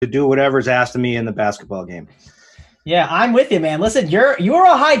to do whatever's asked of me in the basketball game. Yeah, I'm with you, man. Listen, you're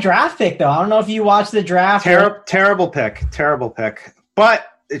a high draft pick, though. I don't know if you watched the draft. Terrible pick. But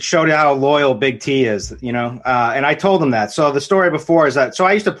it showed how loyal Big T is, and I told him that. So the story before is that, so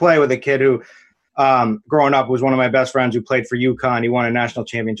I used to play with a kid who, growing up, was one of my best friends who played for UConn. He won a national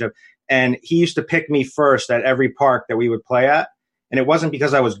championship. And he used to pick me first at every park that we would play at. And it wasn't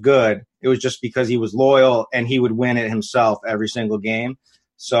because I was good. It was just because he was loyal and he would win it himself every single game.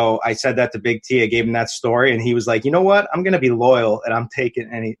 So I said that to Big T. I gave him that story, and he was like, you know what? I'm going to be loyal, and I'm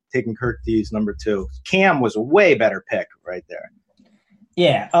taking Kirk D's number 2. Cam was a way better pick right there.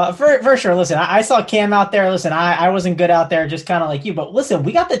 Yeah, for sure. Listen, I saw Cam out there. Listen, I wasn't good out there, just kind of like you. But listen,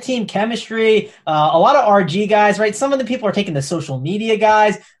 we got the team chemistry, a lot of RG guys, right? Some of the people are taking the social media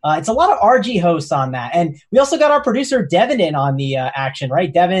guys. It's a lot of RG hosts on that. And we also got our producer, Devin, in on the action,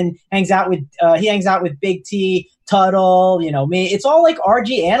 right? Devin hangs out with Big T, Tuttle, me. It's all like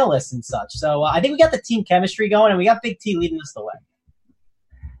RG analysts and such. So I think we got the team chemistry going, and we got Big T leading us the way.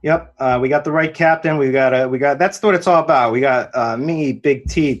 Yep, we got the right captain. We got. That's what it's all about. We got me, Big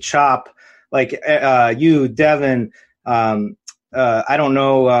T, Chop, like you, Devin. I don't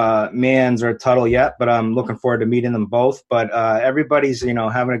know Mans or Tuttle yet, but I'm looking forward to meeting them both. But everybody's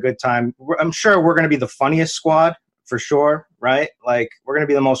having a good time. I'm sure we're going to be the funniest squad for sure, right? Like we're going to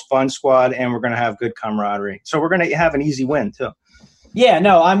be the most fun squad, and we're going to have good camaraderie. So we're going to have an easy win too. Yeah,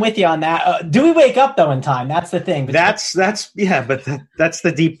 no, I'm with you on that. Do we wake up though in time? That's the thing. But that's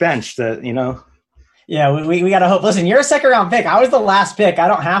the deep bench that. Yeah, we got to hope. Listen, you're a second-round pick. I was the last pick. I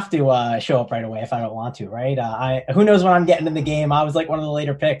don't have to show up right away if I don't want to, right? Who knows when I'm getting in the game. I was like one of the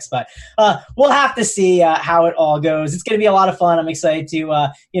later picks, but we'll have to see how it all goes. It's going to be a lot of fun. I'm excited to,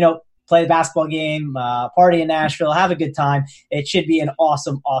 play the basketball game, party in Nashville, have a good time. It should be an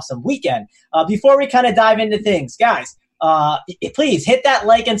awesome, awesome weekend. Before we kind of dive into things, guys, please hit that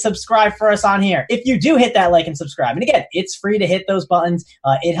like and subscribe for us on here. If you do hit that like and subscribe, and again, it's free to hit those buttons.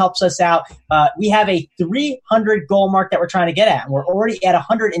 It helps us out. We have a 300 goal mark that we're trying to get at, and we're already at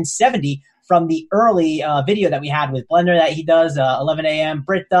 170 from the early video that we had with Blender that he does, 11 a.m.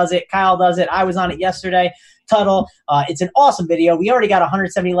 Britt does it. Kyle does it. I was on it yesterday. Tuttle. It's an awesome video. We already got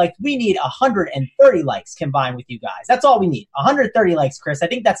 170 likes. We need 130 likes combined with you guys. That's all we need. 130 likes, Chris. I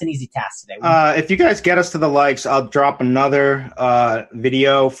think that's an easy task today. If you guys get us to the likes, I'll drop another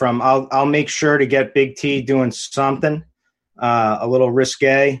video from. I'll make sure to get Big T doing something a little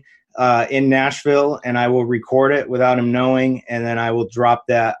risque in Nashville, and I will record it without him knowing, and then I will drop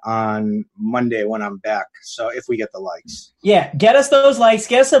that on Monday when I'm back. So if we get the likes. Yeah, get us those likes,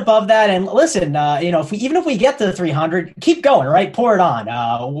 get us above that, and listen, if we get to 300, keep going, right? Pour it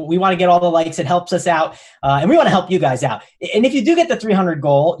on. We want to get all the likes. It helps us out, and we want to help you guys out. And if you do get the 300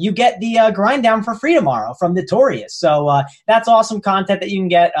 goal, you get the grind down for free tomorrow from Notorious. So that's awesome content that you can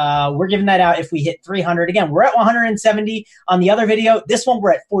get. We're giving that out if we hit 300. Again, we're at 170 on the other video. This one,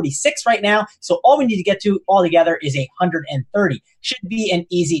 we're at 46 right now. So all we need to get to all together is 130. Should be an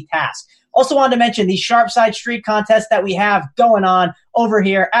easy task. Also wanted to mention the Sharp Side Streak contest that we have going on over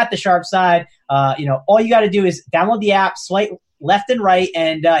here at the Sharp Side. All you got to do is download the app, swipe left and right,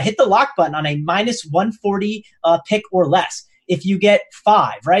 and hit the lock button on a minus 140 pick or less. If you get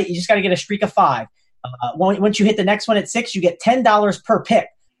 5, right, you just got to get a streak of 5. Once you hit the next one at 6, you get $10 per pick.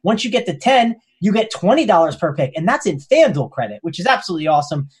 Once you get to 10, you get $20 per pick, and that's in FanDuel credit, which is absolutely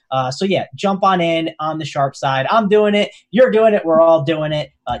awesome. So yeah, jump on in on the Sharp Side. I'm doing it. You're doing it. We're all doing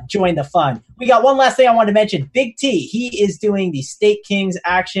it. Join the fun. We got one last thing I wanted to mention. Big T, he is doing the State Kings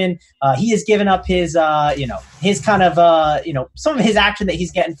action. He has given up his, his kind of, some of his action that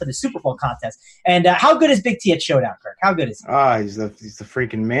he's getting for the Super Bowl contest. And how good is Big T at Showdown, Kirk? How good is he? He's the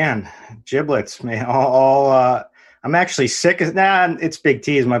freaking man. Giblets, man. I'm actually sick of it's Big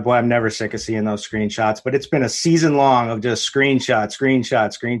T is my boy. I'm never sick of seeing those screenshots, but it's been a season long of just screenshot.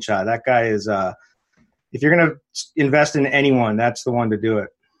 That guy is, if you're going to invest in anyone, that's the one to do it.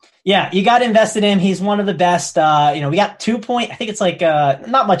 Yeah, you got to invest in him. He's one of the best. We got 2 point. I think it's like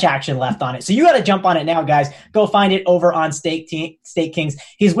not much action left on it. So you got to jump on it now, guys. Go find it over on State Kings.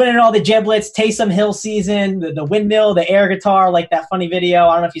 He's winning all the giblets, Taysom Hill season, the windmill, the air guitar, like that funny video.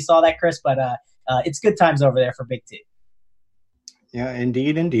 I don't know if you saw that, Chris, but it's good times over there for Big T. Yeah,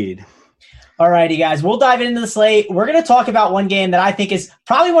 indeed. All righty, guys. We'll dive into the slate. We're going to talk about one game that I think is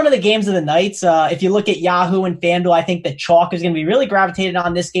probably one of the games of the nights. If you look at Yahoo and FanDuel, I think the chalk is going to be really gravitated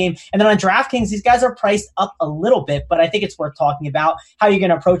on this game. And then on DraftKings, these guys are priced up a little bit, but I think it's worth talking about how you're going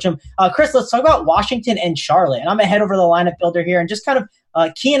to approach them. Chris, let's talk about Washington and Charlotte. And I'm going to head over to the lineup builder here and just kind of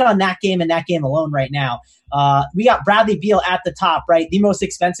keying on that game and that game alone right now. We got Bradley Beal at the top, right? The most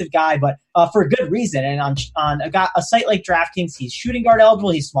expensive guy, but for a good reason. And on a site like DraftKings, he's shooting guard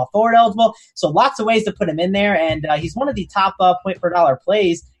eligible, he's small forward eligible, so lots of ways to put him in there. And he's one of the top point per dollar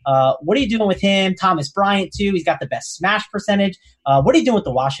plays. What are you doing with him? Thomas Bryant too. He's got the best smash percentage. What are you doing with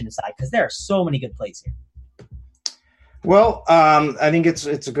the Washington side? Because there are so many good plays here. Well, I think it's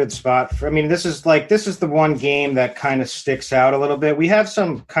a good spot. This is the one game that kind of sticks out a little bit. We have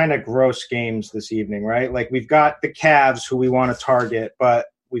some kind of gross games this evening, right? Like we've got the Cavs who we want to target, but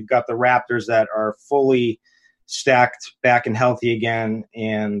we've got the Raptors that are fully stacked, back and healthy again,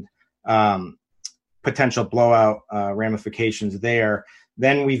 and potential blowout ramifications there.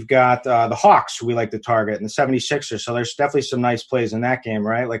 Then we've got the Hawks who we like to target, and the 76ers. So there's definitely some nice plays in that game,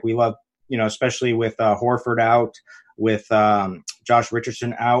 right? Like we love, especially with Horford out, with Josh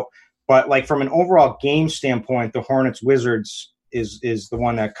Richardson out. But like from an overall game standpoint, the Hornets Wizards is the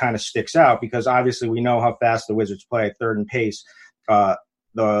one that kind of sticks out because obviously we know how fast the Wizards play, third in pace,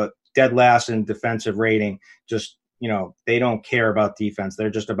 the dead last in defensive rating. Just, they don't care about defense.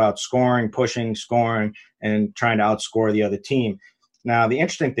 They're just about scoring, pushing, scoring, and trying to outscore the other team. Now, the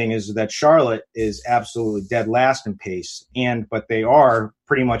interesting thing is that Charlotte is absolutely dead last in pace, but they are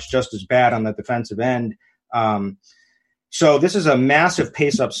pretty much just as bad on the defensive end. So this is a massive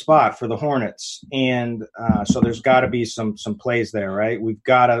pace-up spot for the Hornets, and so there's got to be some plays there, right? We've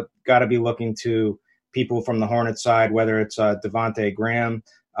got to be looking to people from the Hornets side, whether it's Devontae Graham,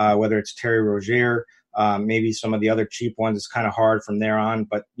 whether it's Terry Rozier, maybe some of the other cheap ones. It's kind of hard from there on,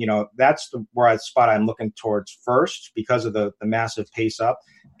 but that's the spot I'm looking towards first because of the massive pace-up.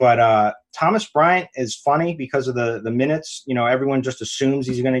 But Thomas Bryant is funny because of the minutes. Everyone just assumes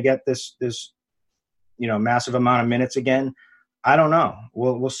he's going to get this massive amount of minutes again. I don't know.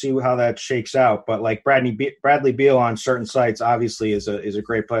 We'll see how that shakes out. But like Bradley Beal on certain sites obviously is a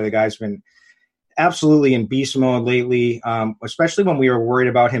great play. The guy's been absolutely in beast mode lately, especially when we were worried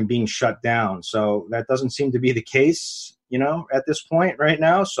about him being shut down. So that doesn't seem to be the case, at this point right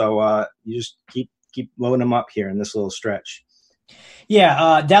now. So you just keep loading him up here in this little stretch.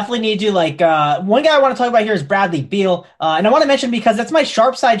 Yeah, definitely need to. One guy I want to talk about here is Bradley Beal. And I want to mention because that's my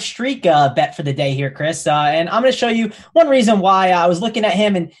sharp side streak bet for the day here, Chris. And I'm going to show you one reason why I was looking at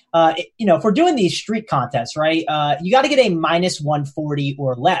him. And, if we're doing these streak contests, right, you got to get a minus 140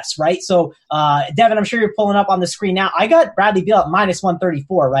 or less, right? So, Devin, I'm sure you're pulling up on the screen now. I got Bradley Beal at minus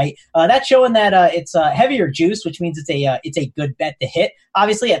 134, right? That's showing that it's heavier juice, which means it's a good bet to hit,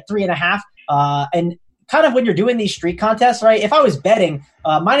 obviously at 3.5. And kind of when you're doing these streak contests, right? If I was betting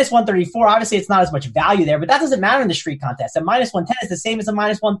minus 134, obviously it's not as much value there, but that doesn't matter in the streak contest. A minus 110 is the same as a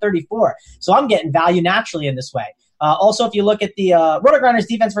minus 134. So I'm getting value naturally in this way. Also, if you look at the RotoGrinders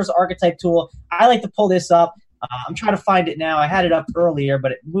defense versus archetype tool, I like to pull this up. I'm trying to find it now. I had it up earlier,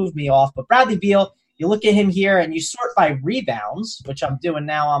 but it moved me off. But Bradley Beal, you look at him here and you sort by rebounds, which I'm doing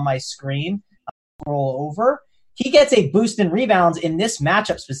now on my screen. Scroll over. He gets a boost in rebounds in this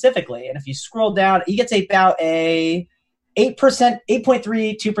matchup specifically. And if you scroll down, he gets about a 8%,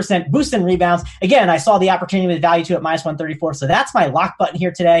 8.32% boost in rebounds. Again, I saw the opportunity with value to at minus 134. So that's my lock button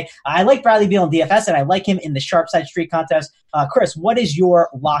here today. I like Bradley Beal in DFS, and I like him in the sharp side streak contest. Chris, what is your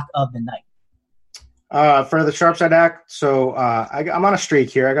lock of the night? For the sharp side act, so I'm on a streak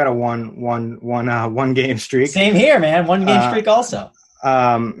here. I got a one game streak. Same here, man. One game streak also.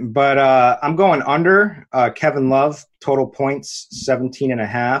 But I'm going under Kevin Love, total points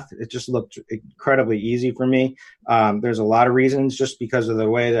 17.5. It just looked incredibly easy for me. There's a lot of reasons just because of the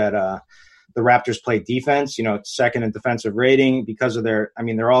way that the Raptors play defense, second in defensive rating because of they're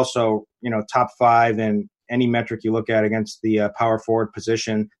also, top 5 in any metric you look at against the power forward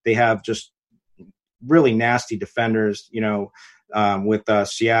position. They have just really nasty defenders, with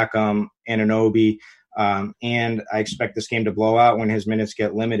Siakam, Anunoby. And I expect this game to blow out when his minutes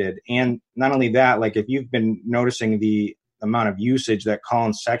get limited. And not only that, like if you've been noticing the amount of usage that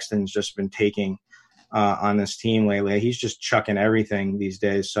Colin Sexton's just been taking on this team lately, he's just chucking everything these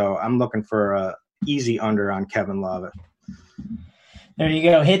days. So I'm looking for a easy under on Kevin Love. There you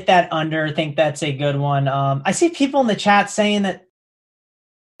go. Hit that under. I think that's a good one. I see people in the chat saying that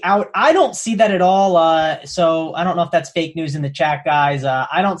out. I don't see that at all. So I don't know if that's fake news in the chat, guys.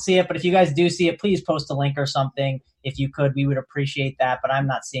 I don't see it, but if you guys do see it, please post a link or something. If you could, we would appreciate that, but I'm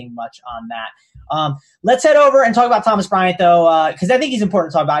not seeing much on that. Let's head over and talk about Thomas Bryant, though, because I think he's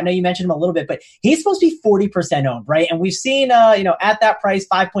important to talk about. I know you mentioned him a little bit, but he's supposed to be 40% owned, right? And we've seen, at that price,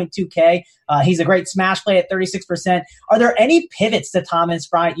 5.2K, he's a great smash play at 36%. Are there any pivots to Thomas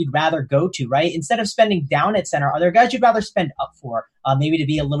Bryant you'd rather go to, right? Instead of spending down at center, are there guys you'd rather spend up for, maybe to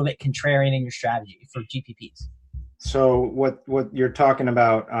be a little bit contrarian in your strategy for GPPs? So what you're talking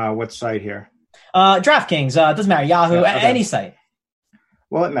about? What site here? DraftKings. It doesn't matter. Yahoo, Okay. any site.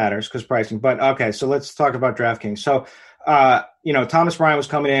 Well, it matters because pricing. But okay, so let's talk about DraftKings. So, Thomas Bryant was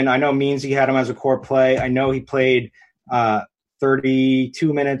coming in. I know Meansy had him as a core play. I know he played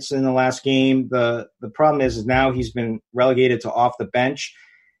 32 minutes in the last game. The problem is now he's been relegated to off the bench.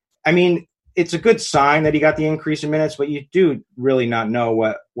 I mean, it's a good sign that he got the increase in minutes, but you do really not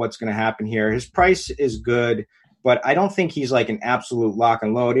know what's going to happen here. His price is good, but I don't think he's like an absolute lock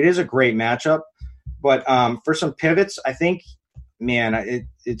and load. It is a great matchup, but for some pivots, I think, man,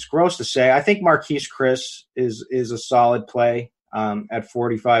 it's gross to say. I think Marquise Chris is a solid play at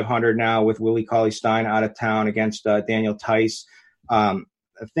 4,500 now with Willie Cauley-Stein out of town against Daniel Tice. The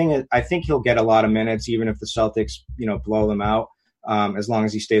thing is, I think he'll get a lot of minutes, even if the Celtics, blow them out. As long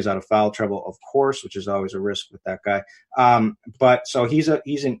as he stays out of foul trouble, of course, which is always a risk with that guy. But so he's an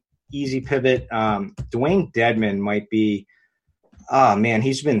easy pivot. Dwayne Dedmon might be. Oh man,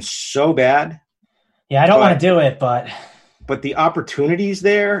 he's been so bad. Yeah, I don't want to do it, but the opportunities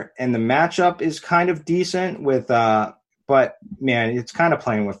there and the matchup is kind of decent with. But man, it's kind of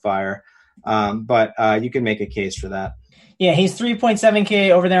playing with fire. But you can make a case for that. Yeah, he's 3.7K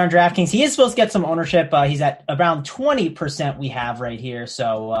over there on DraftKings. He is supposed to get some ownership. He's at around 20% we have right here.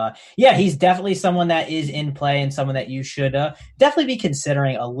 So, he's definitely someone that is in play and someone that you should definitely be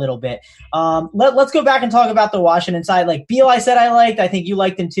considering a little bit. Let's go back and talk about the Washington side. Like Beal, I said I liked. I think you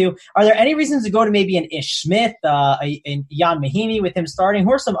liked him too. Are there any reasons to go to maybe an Ish Smith, and Jan Mahinmi with him starting?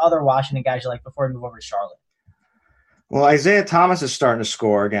 Who are some other Washington guys you like before we move over to Charlotte? Well, Isaiah Thomas is starting to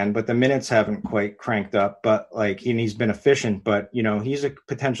score again, but the minutes haven't quite cranked up. But he's been efficient, but he's a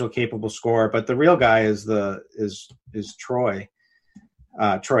potential capable scorer. But the real guy is Troy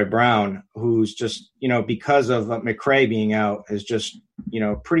Brown, who's just because of McRae being out, is just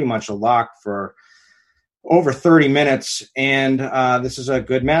pretty much a lock for over 30 minutes, and this is a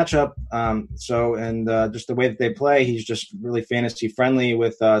good matchup. Just the way that they play, he's just really fantasy friendly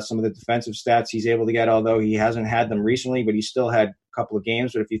with some of the defensive stats he's able to get, although he hasn't had them recently, but he still had a couple of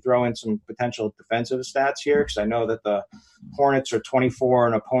games. But if you throw in some potential defensive stats here, because I know that the Hornets are 24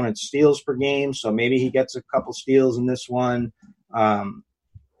 in opponent steals per game, so maybe he gets a couple steals in this one.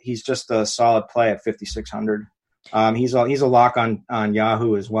 He's just a solid play at 5,600. He's a lock on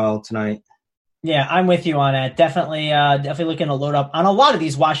Yahoo as well tonight. Yeah, I'm with you on that. Definitely looking to load up on a lot of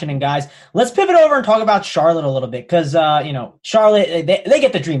these Washington guys. Let's pivot over and talk about Charlotte a little bit because, Charlotte, they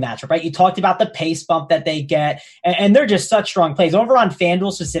get the dream matchup, right? You talked about the pace bump that they get, and they're just such strong plays. Over on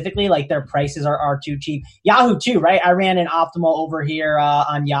FanDuel specifically, like their prices are too cheap. Yahoo too, right? I ran an optimal over here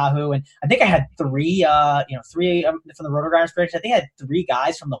on Yahoo, and I think I had three from the RotoGrinders prediction. I think I had 3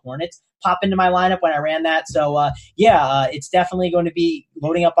 guys from the Hornets pop into my lineup when I ran that. So, it's definitely going to be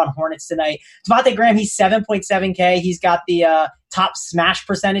loading up on Hornets tonight. Devontae Graham, he's 7.7K. He's got the top smash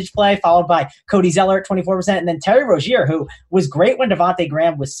percentage play, followed by Cody Zeller at 24%. And then Terry Rozier, who was great when Devontae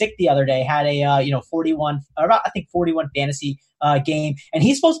Graham was sick the other day, had a 41 fantasy game. And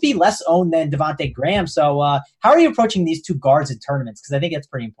he's supposed to be less owned than Devontae Graham. So how are you approaching these two guards in tournaments? Because I think that's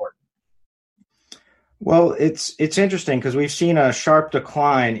pretty important. Well, it's interesting because we've seen a sharp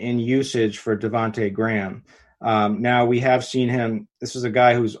decline in usage for Devontae Graham. Now we have seen him. This is a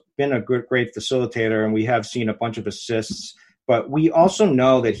guy who's been a great facilitator, and we have seen a bunch of assists. But we also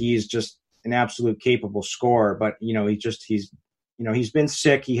know that he's just an absolute capable scorer. But he's been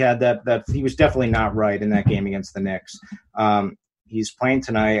sick. He had that he was definitely not right in that game against the Knicks. He's playing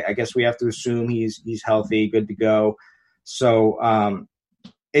tonight. I guess we have to assume he's healthy, good to go. So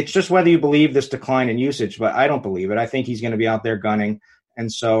it's just whether you believe this decline in usage. But I don't believe it. I think he's going to be out there gunning.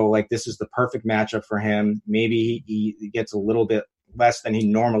 And so, this is the perfect matchup for him. Maybe he gets a little bit less than he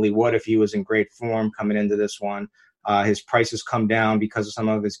normally would if he was in great form coming into this one. His prices come down because of some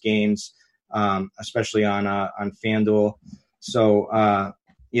of his games, especially on FanDuel. So,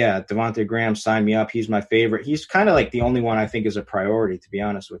 Devontae Graham, sign me up. He's my favorite. He's kind of the only one I think is a priority, to be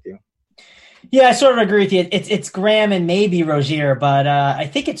honest with you. Yeah, I sort of agree with you. It's Graham and maybe Rozier, but I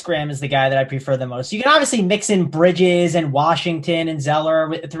think it's Graham is the guy that I prefer the most. You can obviously mix in Bridges and Washington and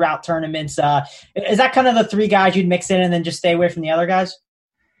Zeller throughout tournaments. Is that kind of the 3 guys you'd mix in and then just stay away from the other guys?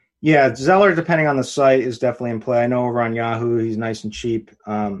 Yeah, Zeller, depending on the site, is definitely in play. I know over on Yahoo, he's nice and cheap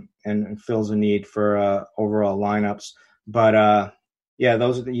and fills a need for overall lineups. But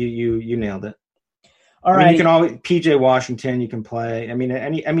those are you nailed it. All right. You can always PJ Washington. You can play.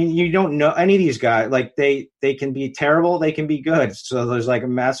 You don't know any of these guys. They can be terrible. They can be good. So there's a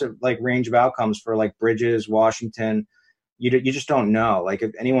massive range of outcomes for Bridges, Washington. You just don't know.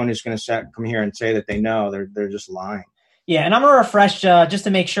 If anyone is going to come here and say that they know, they're just lying. Yeah, and I'm going to refresh just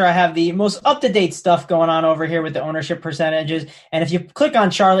to make sure I have the most up-to-date stuff going on over here with the ownership percentages. And if you click on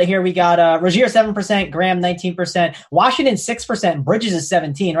Charlotte here, we got Rozier 7%, Graham 19%, Washington 6%, and Bridges is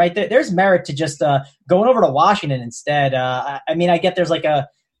 17%, right? There's merit to just going over to Washington instead. I mean, I get there's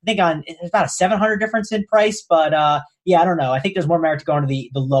there's about a 700 difference in price, but yeah, I don't know. I think there's more merit to going to the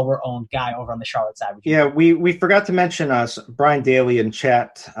lower owned guy over on the Charlotte side. Yeah, we forgot to mention Brian Daly in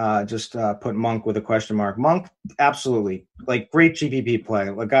chat just put Monk with a question mark. Monk, absolutely, like great GPP play.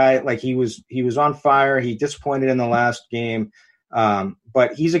 A guy like he was on fire. He disappointed in the last game,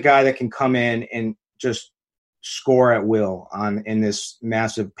 but he's a guy that can come in and just score at will in this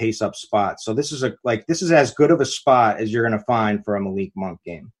massive pace up spot. So this is as good of a spot as you're going to find for a Malik Monk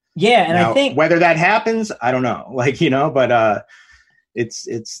game. Yeah, and now, I think whether that happens, I don't know. But it's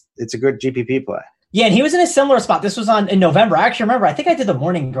a good GPP play. Yeah, and he was in a similar spot. This was in November. I actually remember, I think I did the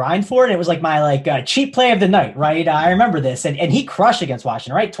morning grind for it. And it was like my cheap play of the night, right? I remember this. And he crushed against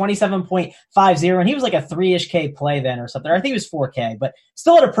Washington, right? 27.50. And he was like a 3-ish K play then or something. I think it was 4K, but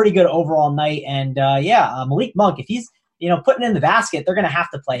still had a pretty good overall night. And Malik Monk, if he's putting in the basket, they're going to have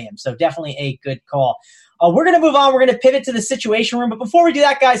to play him. So definitely a good call. We're going to move on. We're going to pivot to the situation room. But before we do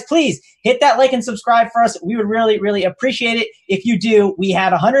that, guys, please hit that like and subscribe for us. We would really, really appreciate it if you do. We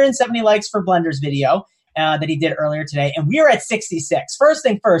had 170 likes for Blender's video that he did earlier today, and we are at 66. First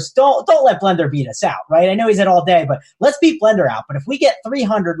thing first, don't let Blender beat us out, right? I know he's at all day, but let's beat Blender out. But if we get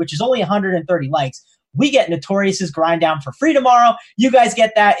 300, which is only 130 likes, we get Notorious's grind down for free tomorrow. You guys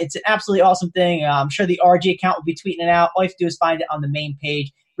get that. It's an absolutely awesome thing. I'm sure the RG account will be tweeting it out. All you have to do is find it on the main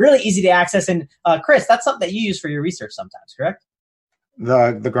page. Really easy to access. And Chris, that's something that you use for your research sometimes, correct?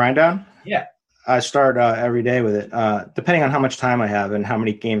 The grind down? Yeah. I start every day with it, depending on how much time I have and how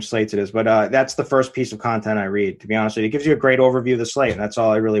many game slates it is. But that's the first piece of content I read, to be honest with you. It gives you a great overview of the slate, and that's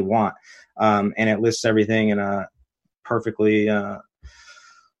all I really want. And it lists everything in a perfectly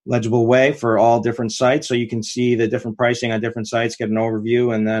legible way for all different sites. So you can see the different pricing on different sites, get an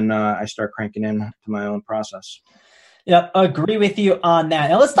overview, and then I start cranking in to my own process. Yep, agree with you on that.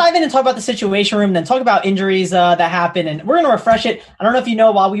 Now let's dive in and talk about the situation room, then talk about injuries that happen, and we're going to refresh it. I don't know if you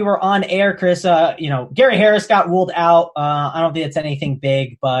know, while we were on air, Chris, Gary Harris got ruled out. I don't think it's anything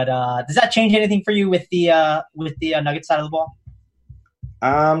big, but does that change anything for you with the Nuggets side of the ball?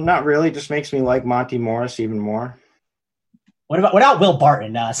 Not really. Just makes me like Monty Morris even more. What about Will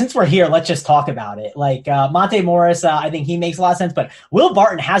Barton? Since we're here, let's just talk about it. Monte Morris, I think he makes a lot of sense, but Will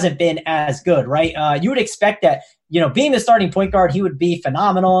Barton hasn't been as good, right? You would expect that, being the starting point guard, he would be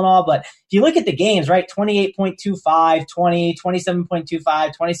phenomenal and all. But if you look at the games, right, 28.25, 20,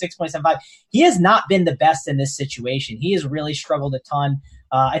 27.25, 26.75, he has not been the best in this situation. He has really struggled a ton.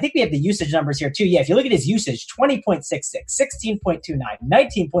 I think we have the usage numbers here too. Yeah, if you look at his usage, 20.66, 16.29,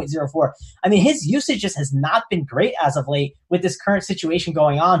 19.04. I mean, his usage just has not been great as of late with this current situation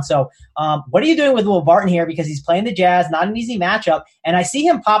going on. So what are you doing with Will Barton here? Because he's playing the Jazz, not an easy matchup. And I see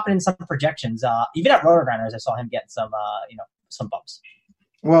him popping in some projections. Even at RotoGrinders, I saw him getting some bumps.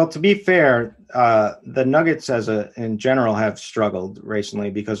 Well, to be fair, the Nuggets in general have struggled recently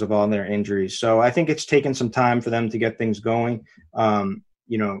because of all their injuries. So I think it's taken some time for them to get things going.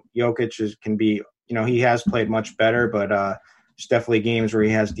 Jokic can be, he has played much better, but there's definitely games where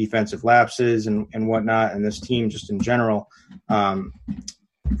he has defensive lapses and whatnot. And this team just in general,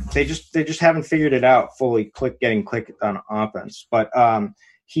 they just haven't figured it out fully, getting clicked on offense. But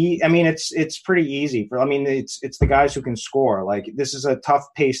it's pretty easy it's the guys who can score. Like, this is a tough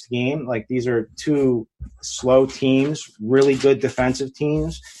paced game. Like, these are two slow teams, really good defensive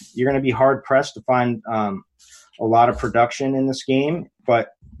teams. You're going to be hard pressed to find a lot of production in this game, but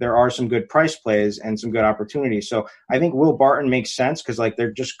there are some good price plays and some good opportunities. So I think Will Barton makes sense because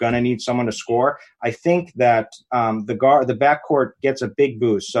they're just going to need someone to score. I think that the backcourt gets a big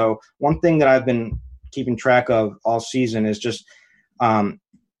boost. So one thing that I've been keeping track of all season is just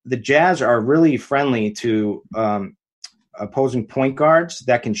the Jazz are really friendly to opposing point guards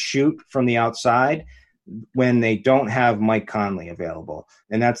that can shoot from the outside when they don't have Mike Conley available.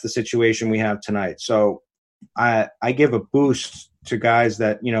 And that's the situation we have tonight. So I give a boost to guys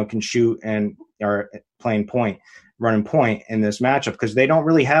that, can shoot and are playing point, running point in this matchup because they don't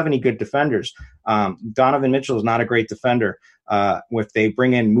really have any good defenders. Donovan Mitchell is not a great defender. If they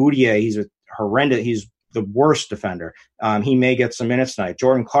bring in Moutier, he's he's the worst defender. He may get some minutes tonight.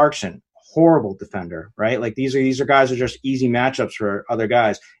 Jordan Clarkson, horrible defender, right? Like these are guys who are just easy matchups for other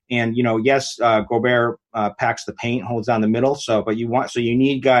guys. And, yes, Gobert packs the paint, holds down the middle. So you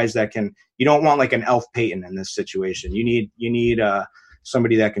need guys that can, you don't want like an Elf Payton in this situation. You need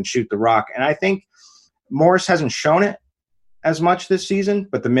somebody that can shoot the rock. And I think Morris hasn't shown it. as much this season,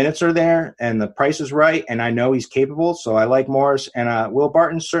 but the minutes are there and the price is right, and I know he's capable, so I like Morris. And Will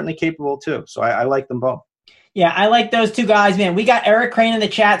Barton's certainly capable too, so I like them both. Yeah, I like those two guys, man. We got Eric Crane in the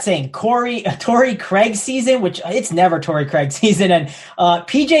chat saying Torrey Craig season, which it's never Torrey Craig season. And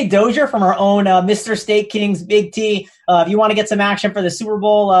PJ Dozier from our own Mr. Stake Kings, Big T. If you want to get some action for the Super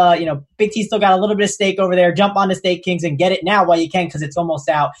Bowl, Big T still got a little bit of stake over there. Jump on the Stake Kings and get it now while you can because it's almost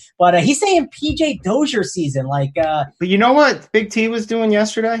out. But he's saying PJ Dozier season. But you know what Big T was doing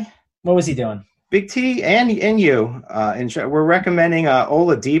yesterday? What was he doing? Big T and you, we're recommending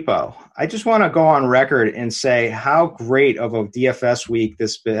Oladipo. I just want to go on record and say how great of a DFS week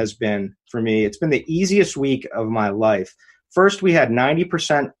this has been for me. It's been the easiest week of my life. First, we had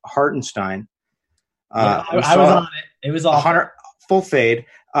 90% Hartenstein. I was on it. It was awful. Full fade.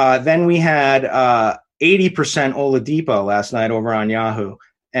 Then we had 80% Oladipo last night over on Yahoo.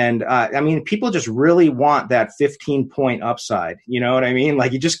 And, people just really want that 15-point upside. You know what I mean?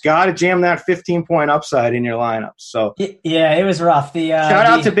 Like, you just got to jam that 15-point upside in your lineup. So, yeah, it was rough. Shout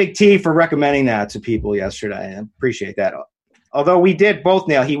out to Big T for recommending that to people yesterday. I appreciate that. Although we did both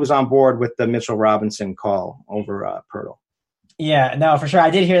nail, he was on board with the Mitchell Robinson call over Pirtle. Yeah, no, for sure. I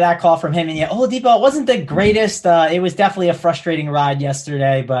did hear that call from him. And yeah, Oladipo wasn't the greatest. It was definitely a frustrating ride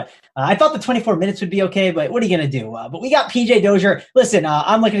yesterday, but I thought the 24 minutes would be okay, but what are you going to do? But we got PJ Dozier. Listen,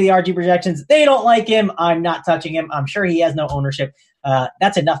 I'm looking at the RG projections. They don't like him. I'm not touching him. I'm sure he has no ownership.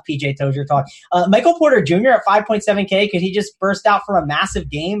 That's enough PJ Dozier talk. Michael Porter Jr. at 5.7K. Could he just burst out for a massive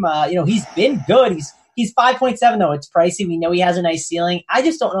game? He's been good. He's 5.7 though. It's pricey. We know he has a nice ceiling. I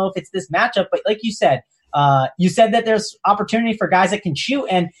just don't know if it's this matchup, but like you said that there's opportunity for guys that can shoot,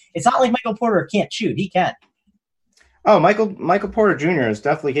 and it's not like Michael Porter can't shoot. He can. Oh, Michael Porter Jr. is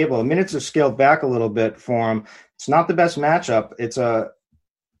definitely capable. The minutes have scaled back a little bit for him. It's not the best matchup.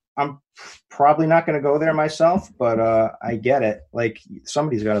 I'm probably not going to go there myself, but I get it. Like,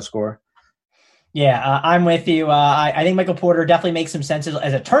 somebody's got to score. Yeah, I'm with you. I think Michael Porter definitely makes some sense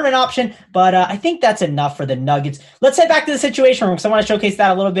as a tournament option, but I think that's enough for the Nuggets. Let's head back to the situation room because I want to showcase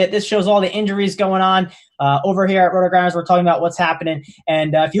that a little bit. This shows all the injuries going on over here at RotoGrinders. We're talking about what's happening.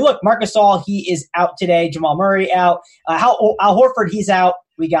 And if you look, Marc Gasol, he is out today. Jamal Murray out. Al Horford, he's out.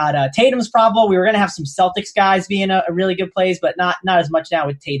 We got Tatum's probable. We were going to have some Celtics guys being a really good plays, but not as much now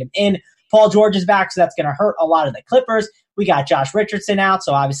with Tatum in. Paul George is back, so that's going to hurt a lot of the Clippers. We got Josh Richardson out,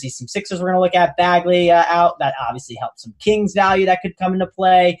 so obviously some Sixers we're going to look at. Bagley out. That obviously helps some Kings value that could come into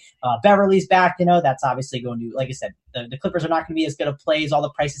play. Beverly's back, that's obviously going to, like I said, the Clippers are not going to be as good of plays. All the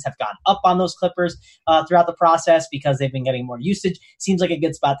prices have gone up on those Clippers throughout the process because they've been getting more usage. Seems like a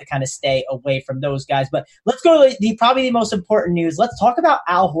good spot to kind of stay away from those guys. But let's go to probably the most important news. Let's talk about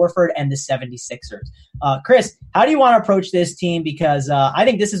Al Horford and the 76ers. Chris, how do you want to approach this team? Because I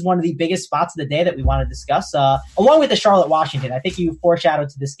think this is one of the biggest spots of the day that we want to discuss, along with the Charlotte-Washington. I think you foreshadowed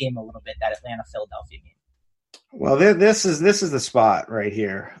to this game a little bit, that Atlanta-Philadelphia game. Well, this is the spot right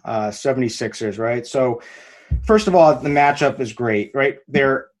here, 76ers, right? So, first of all, the matchup is great, right?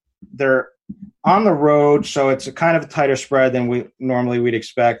 They're on the road, so it's a kind of a tighter spread than we'd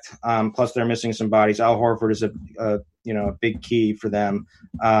expect. Plus, they're missing some bodies. Al Horford is a big key for them,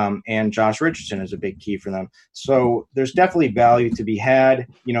 and Josh Richardson is a big key for them. So there's definitely value to be had.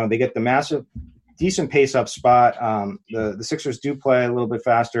 They get the massive, decent pace up spot. The Sixers do play a little bit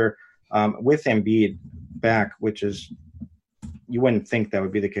faster with Embiid back, which is, you wouldn't think that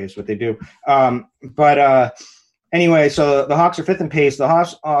would be the case, but they do. Anyway, so the Hawks are 5th in pace. The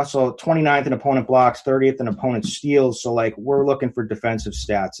Hawks also 29th in opponent blocks, 30th in opponent steals. So, we're looking for defensive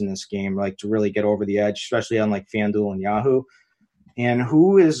stats in this game, to really get over the edge, especially on, FanDuel and Yahoo. And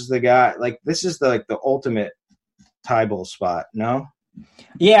who is the guy? This is the ultimate Tybal spot, no?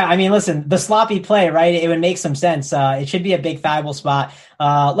 Yeah, listen, the sloppy play, right? It would make some sense. It should be a big Thibault spot.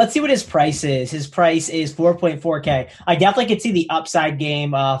 Let's see what his price is. His price is 4.4K. I definitely could see the upside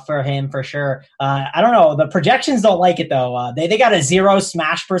game for him for sure. I don't know. The projections don't like it though. They got a 0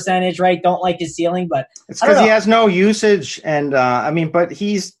 smash percentage, right? Don't like his ceiling, but it's because he has no usage, and but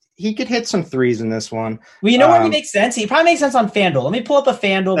he could hit some threes in this one. Well, where he makes sense? He probably makes sense on FanDuel. Let me pull up a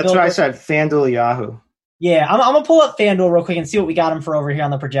FanDuel. That's what I said. FanDuel Yahoo. Yeah, I'm going to pull up FanDuel real quick and see what we got him for over here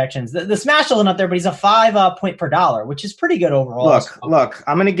on the projections. The smash isn't up there, but he's a 5 point per dollar, which is pretty good overall. Look,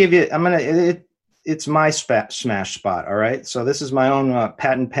 I'm going to give you – it's my smash spot, all right? So this is my own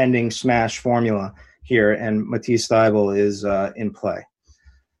patent-pending smash formula here, and Matisse Thybulle is in play.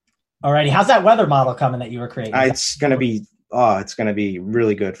 All righty. How's that weather model coming that you were creating? It's going to be it's going to be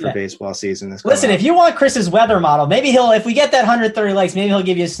really good for baseball season. Listen, if you want Chris's weather model, maybe if we get that 130 likes, maybe he'll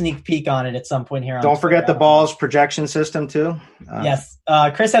give you a sneak peek on it at some point here. Don't forget the Balls projection system too. Yes.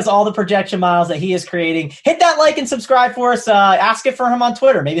 Chris has all the projection models that he is creating. Hit that like and subscribe for us. Ask it for him on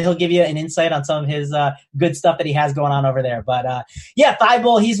Twitter. Maybe he'll give you an insight on some of his good stuff that he has going on over there. But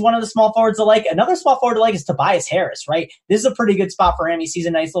Thibault, he's one of the small forwards to like. Another small forward to like is Tobias Harris, right? This is a pretty good spot for him. He sees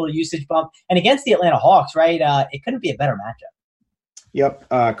a nice little usage bump. And against the Atlanta Hawks, right, it couldn't be a better matchup. Yep,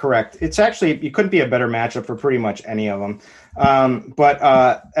 correct. It's actually, you couldn't be a better matchup for pretty much any of them. But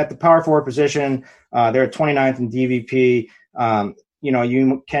at the power forward position, they're at 29th in DVP.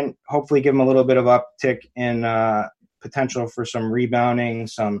 You can hopefully give them a little bit of uptick in potential for some rebounding,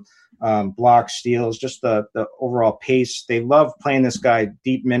 some blocks, steals, just the overall pace. They love playing this guy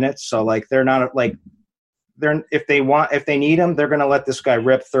deep minutes. So like they're not like if they need him, they're going to let this guy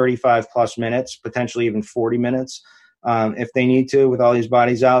rip 35 plus minutes, potentially even 40 minutes. If they need to, with all these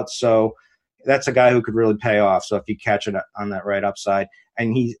bodies out. So that's a guy who could really pay off. So if you catch it on that right upside,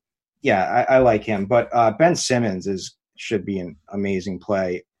 and I like him. But Ben Simmons should be an amazing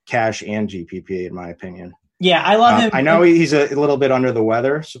play, cash and GPP, in my opinion. Yeah, I love him. I know he's a little bit under the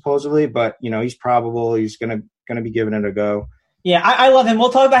weather, supposedly, but he's probable. He's gonna be giving it a go. Yeah, I love him. We'll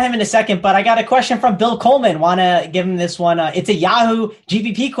talk about him in a second, but I got a question from Bill Coleman. Want to give him this one. It's a Yahoo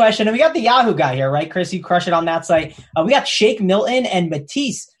GPP question, and we got the Yahoo guy here, right, Chris? You crush it on that site. We got Shake Milton and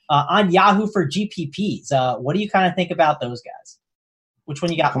Matisse on Yahoo for GPPs. What do you kind of think about those guys? Which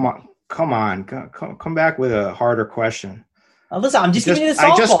one you got? Come on. Come back with a harder question. Listen, I'm just giving you the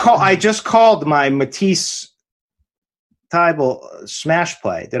softball. I just called my Matisse Thibault smash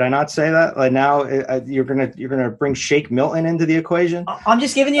play. Did I not say that? Like now you're gonna bring Shake Milton into the equation. I'm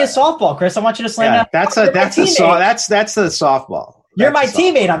just giving you a softball, Chris. I want you to slam that. That's the softball. You're my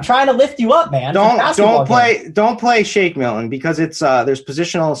teammate. I'm trying to lift you up, man. Don't play Shake Milton because it's there's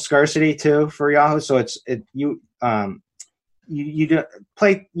positional scarcity too for Yahoo. So you want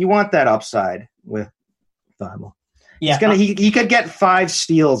that upside with Thibault. Yeah, he could get 5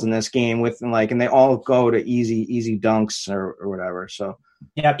 steals in this game and they all go to easy dunks or whatever. So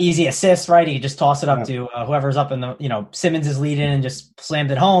yeah, easy assists, right? He could just toss it up to whoever's up in the Simmons is leading and just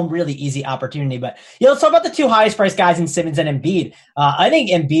slammed it home. Really easy opportunity. But let's talk about the 2 highest priced guys in Simmons and Embiid. I think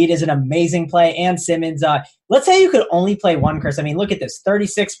Embiid is an amazing play, and Simmons. Let's say you could only play one, Chris. I mean, look at this: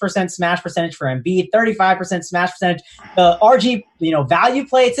 36% smash percentage for Embiid, 35% smash percentage. The RG, value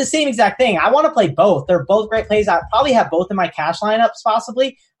play. It's the same exact thing. I want to play both. They're both great plays. I probably have both in my cash lineups,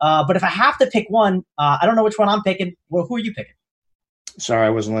 possibly. But if I have to pick one, I don't know which one I'm picking. Well, who are you picking? Sorry, I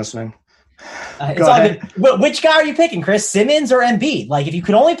wasn't listening. It's all good. Which guy are you picking, Chris? Simmons or Embiid? Like, if you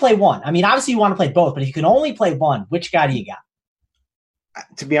could only play one. I mean, obviously you want to play both, but if you can only play one, which guy do you got?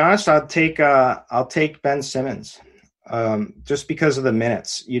 To be honest, I'll take Ben Simmons, just because of the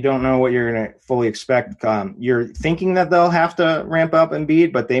minutes. You don't know what you're going to fully expect. You're thinking that they'll have to ramp up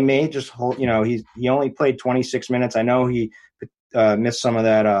Embiid, but they may just hold. He only played 26 minutes. I know he missed some of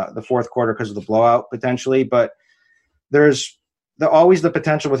that the fourth quarter because of the blowout potentially, but there's always the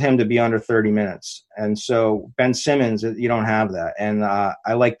potential with him to be under 30 minutes. And so Ben Simmons, you don't have that. And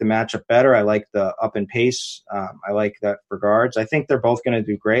I like the matchup better. I like the up and pace. I like that for guards. I think they're both going to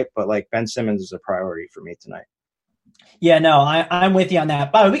do great, but Ben Simmons is a priority for me tonight. Yeah, no, I'm with you on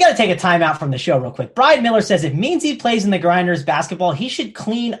that. By the way, we got to take a timeout from the show real quick. Brian Miller says if Meansy plays in the Grinders basketball, he should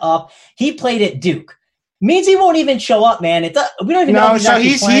clean up. He played at Duke. Meansy won't even show up, man. We don't even know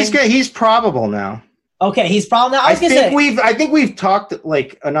if he's probable now. Okay, he's probably not. I think we've talked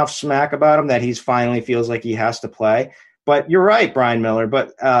enough smack about him that he's finally feels like he has to play. But you're right, Brian Miller.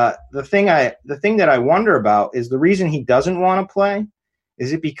 But the thing that I wonder about is the reason he doesn't want to play.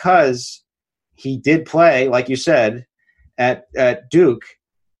 Is it because he did play, like you said, at Duke,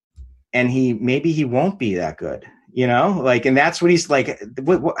 and maybe he won't be that good, and that's what he's like.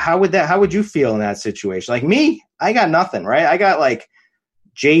 How would you feel in that situation? Like me, I got nothing, right? I got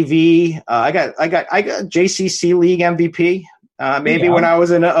JV. I got JCC League MVP. When I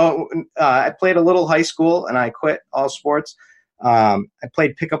was I played a little high school and I quit all sports. I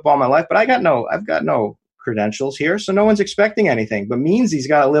played pickup all my life, but I've got no credentials here, so no one's expecting anything. But Meansy's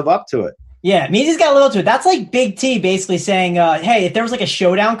got to live up to it. Yeah, Meansy's got to live up to it. That's like Big T basically saying, hey, if there was a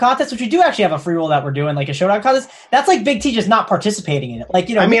showdown contest, which we do actually have a free roll that we're doing, like a showdown contest, that's like Big T just not participating in it.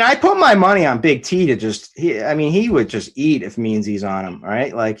 I put my money on Big T he would just eat if Meansy's on him,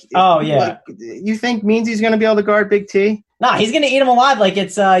 right? You think Meansy's going to be able to guard Big T? Nah, he's going to eat him alive like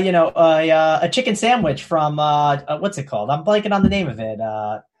it's, a chicken sandwich from, what's it called? I'm blanking on the name of it.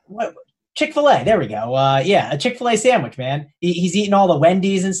 Chick-fil-A. There we go. A Chick-fil-A sandwich, man. He's eating all the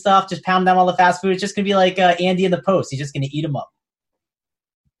Wendy's and stuff, just pounding down all the fast food. It's just going to be like Andy in the Post. He's just going to eat them up.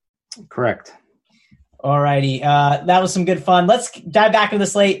 Correct. All righty. That was some good fun. Let's dive back into the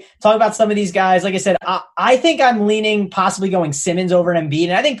slate, talk about some of these guys. Like I said, I think I'm leaning possibly going Simmons over Embiid.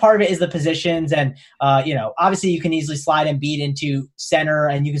 And I think part of it is the positions. And, obviously you can easily slide Embiid into center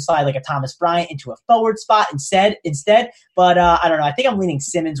and you can slide like a Thomas Bryant into a forward spot instead. But I don't know. I think I'm leaning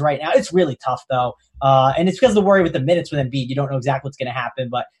Simmons right now. It's really tough though. And it's because of the worry with the minutes with Embiid. You don't know exactly what's going to happen,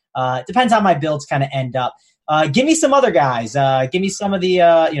 but it depends how my builds kind of end up. Give me some other guys. Give me some of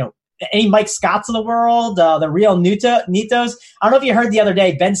the, any Mike Scotts of the world, the real Nitos. I don't know if you heard the other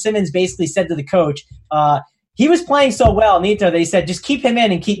day, Ben Simmons basically said to the coach, he was playing so well, Nito, that he said, just keep him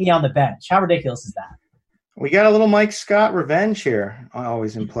in and keep me on the bench. How ridiculous is that? We got a little Mike Scott revenge here,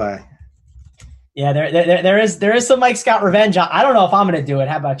 always in play. Yeah, there is some Mike Scott revenge. I don't know if I'm going to do it.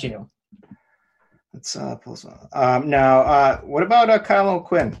 How about you? Let's pull some. Now, what about Kyle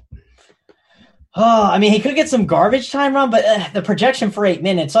O'Quinn? Oh, I mean, he could get some garbage time run, but the projection for 8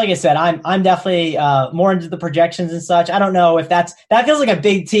 minutes, like I said, I'm definitely more into the projections and such. I don't know if that feels like a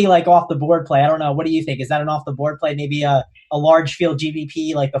big T, like off the board play. I don't know. What do you think? Is that an off the board play? Maybe a large field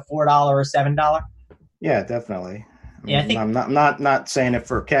GBP, like the $4 or $7? Yeah, definitely. Yeah, I think I'm not saying it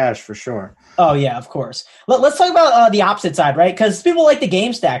for cash for sure. Oh yeah, of course. Let's talk about the opposite side, right? Because people like the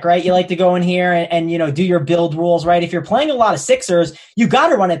game stack, right? You like to go in here and do your build rules, right? If you're playing a lot of Sixers, you got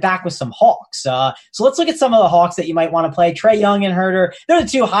to run it back with some Hawks. So let's look at some of the Hawks that you might want to play. Trae Young and Herter, they're the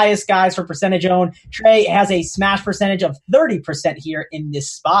two highest guys for percentage owned. Trae has a smash percentage of 30% here in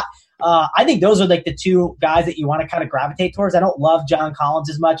this spot. I think those are like the two guys that you want to kind of gravitate towards. I don't love John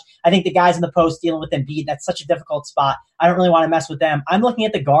Collins as much. I think the guys in the post dealing with Embiid, that's such a difficult spot. I don't really want to mess with them. I'm looking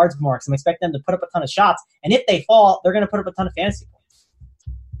at the guards more because I'm expecting them to put up a ton of shots. And if they fall, they're going to put up a ton of fantasy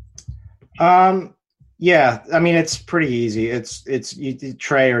points. Yeah, I mean, it's pretty easy. It's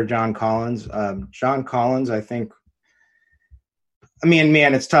Trae or John Collins. John Collins, I think. I mean,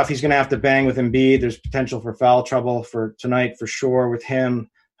 man, it's tough. He's going to have to bang with Embiid. There's potential for foul trouble for tonight for sure with him.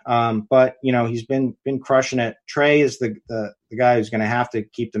 But he's been crushing it. Trae is the guy who's going to have to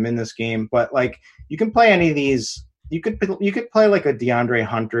keep them in this game. But like, you can play any of these. You could play like a DeAndre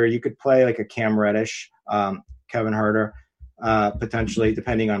Hunter. You could play like a Cam Reddish, Kevin Herter, potentially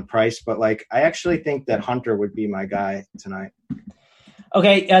depending on price. But like, I actually think that Hunter would be my guy tonight.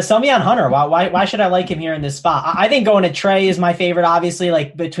 Okay, sell me on Hunter. Why should I like him here in this spot? I think going to Trae is my favorite, obviously,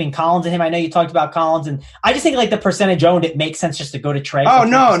 like between Collins and him. I know you talked about Collins, and I just think like the percentage owned, it makes sense just to go to Trae. Oh,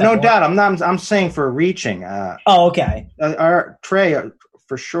 no doubt. I'm saying for reaching. Okay. Our Trae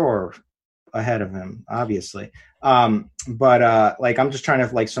for sure ahead of him, obviously. But like, I'm just trying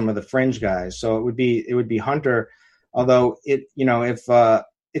to like some of the fringe guys. So it would be Hunter, although if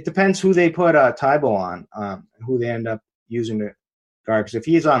it depends who they put Tybal on, who they end up using to guard. Because if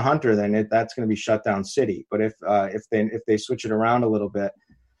he's on Hunter, then that's going to be shut down city. But if they switch it around a little bit,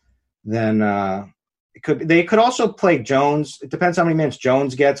 then they could also play Jones. It depends how many minutes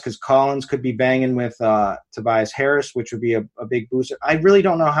Jones gets, because Collins could be banging with Tobias Harris, which would be a big booster. I really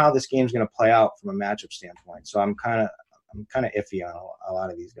don't know how this game's going to play out from a matchup standpoint. So I'm kind of iffy on a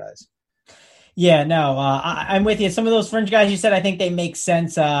lot of these guys. Yeah, no, I'm with you. Some of those fringe guys you said, I think they make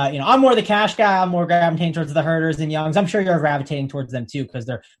sense. I'm more the cash guy. I'm more gravitating towards the Herters and Youngs. I'm sure you're gravitating towards them too, because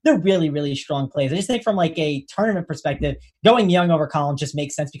they're really, really strong plays. I just think from like a tournament perspective, going Young over Collins just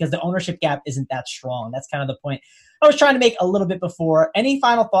makes sense because the ownership gap isn't that strong. That's kind of the point I was trying to make a little bit before. Any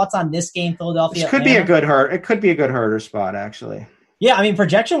final thoughts on this game, Philadelphia? It could be a good hurt. It could be a good Herter spot, actually. Yeah, I mean,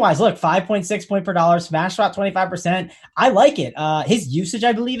 projection-wise, look, 5.6 point per dollar, smash shot 25%. I like it. His usage,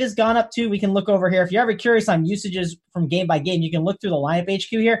 I believe, has gone up too. We can look over here. If you're ever curious on usages from game by game, you can look through the lineup HQ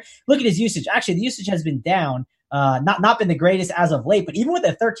here. Look at his usage. Actually, the usage has been down, not been the greatest as of late, but even with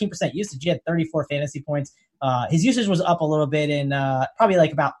a 13% usage, he had 34 fantasy points. His usage was up a little bit in probably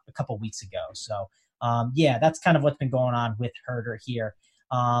like about a couple weeks ago. So, yeah, that's kind of what's been going on with Herter here.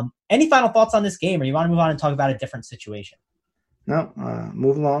 Any final thoughts on this game, or you want to move on and talk about a different situation? No,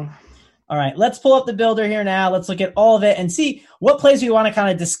 move along. All right, let's pull up the builder here now. Let's look at all of it and see what plays we want to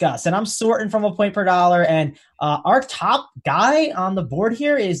kind of discuss. And I'm sorting from a point per dollar. And our top guy on the board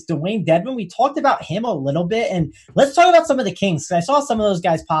here is Dwayne Dedmon. We talked about him a little bit. And let's talk about some of the Kings. I saw some of those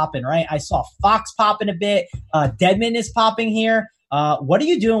guys popping, right? I saw Fox popping a bit. Dedmon is popping here. What are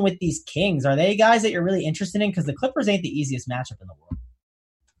you doing with these Kings? Are they guys that you're really interested in? Because the Clippers ain't the easiest matchup in the world.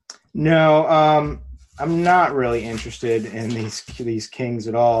 No, I'm not really interested in these Kings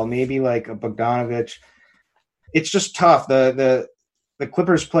at all. Maybe like a Bogdanovich. It's just tough. The the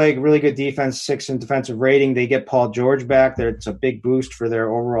Clippers play really good defense, 6th in defensive rating. They get Paul George back. It's a big boost for their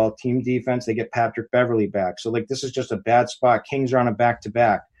overall team defense. They get Patrick Beverley back. So, like, this is just a bad spot. Kings are on a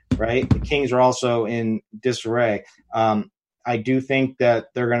back-to-back, right? The Kings are also in disarray. I do think that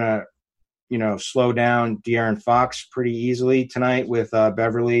they're going to, slow down De'Aaron Fox pretty easily tonight with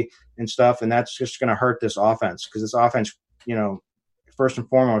Beverley and stuff, and that's just going to hurt this offense because this offense, first and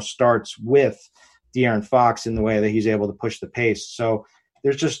foremost starts with De'Aaron Fox in the way that he's able to push the pace. So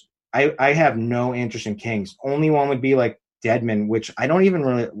there's just I have no interest in Kings. Only one would be like Dedmon, which I don't even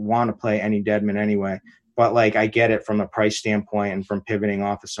really want to play any Dedmon anyway. But like I get it from a price standpoint and from pivoting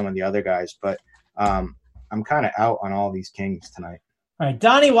off of some of the other guys. But I'm kind of out on all these Kings tonight. All right,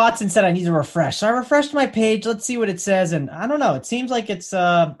 Donnie Watson said I need to refresh. So I refreshed my page. Let's see what it says. And I don't know. It seems like it's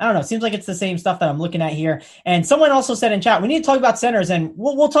It seems like it's the same stuff that I'm looking at here. And someone also said in chat, we need to talk about centers, and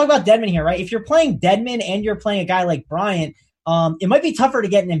we'll talk about Dedmon here, right? If you're playing Dedmon and you're playing a guy like Bryant, it might be tougher to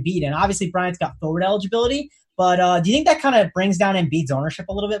get an Embiid. And obviously Bryant's got forward eligibility. But do you think that kind of brings down Embiid's ownership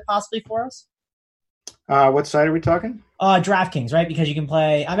a little bit possibly for us? What side are we talking? DraftKings, right? Because you can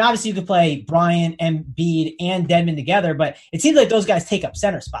play, obviously you could play Bryant, Embiid, and Dedmon together, but it seems like those guys take up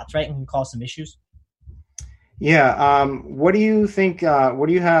center spots, right? And can cause some issues. Yeah. What do you think? What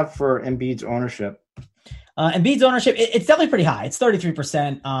do you have for Embiid's ownership? Embiid's ownership, it's definitely pretty high. It's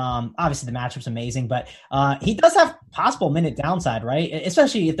 33%. Obviously the matchup's amazing, but he does have possible minute downside, right?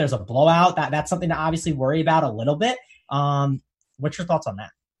 Especially if there's a blowout. That's something to obviously worry about a little bit. What's your thoughts on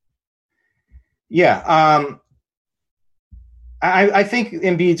that? Yeah. I think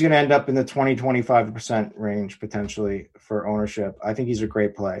Embiid's going to end up in the 20-25% range potentially for ownership. I think he's a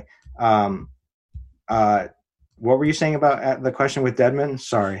great play. What were you saying about the question with Dedmon?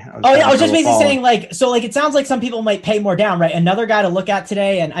 Sorry. I was just basically saying it sounds like some people might pay more down, right? Another guy to look at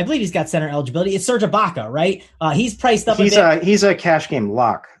today, and I believe he's got center eligibility, is Serge Ibaka, right? He's priced up a bit. He's a cash game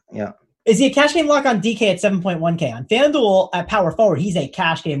lock. Yeah. Is he a cash game lock on DK at 7.1K? On FanDuel at power forward, he's a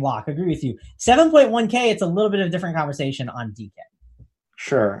cash game lock. I agree with you. 7.1K, it's a little bit of a different conversation on DK.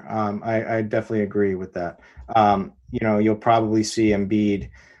 Sure. I definitely agree with that. You'll probably see Embiid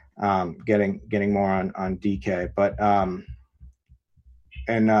getting more on DK, but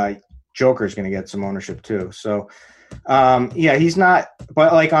Joker's going to get some ownership too. So he's not,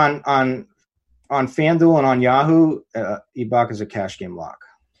 but like on FanDuel and on Yahoo, Ibaka's a cash game lock.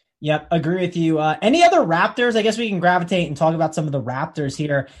 Yep, agree with you. Any other Raptors? I guess we can gravitate and talk about some of the Raptors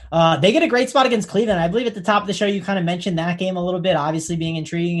here. They get a great spot against Cleveland. I believe at the top of the show, you kind of mentioned that game a little bit, obviously being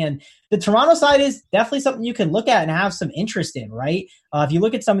intriguing. And the Toronto side is definitely something you can look at and have some interest in, right? If you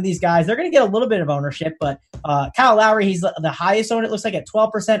look at some of these guys, they're going to get a little bit of ownership, but Kyle Lowry, he's the highest owner, it looks like, at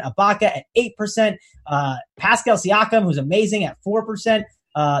 12%, Ibaka at 8%, Pascal Siakam, who's amazing, at 4%.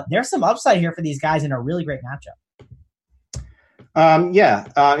 There's some upside here for these guys in a really great matchup.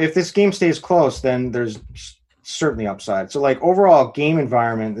 If this game stays close, then there's certainly upside. So like overall game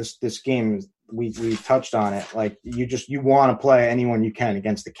environment, this game, we touched on it. Like you want to play anyone you can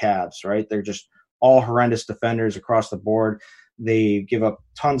against the Cavs, right? They're just all horrendous defenders across the board. They give up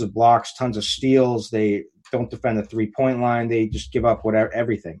tons of blocks, tons of steals. They don't defend the 3-point line. They just give up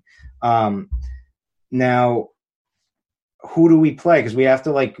everything. Now, who do we play? Because we have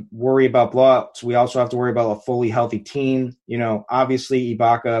to worry about blowouts. We also have to worry about a fully healthy team. Obviously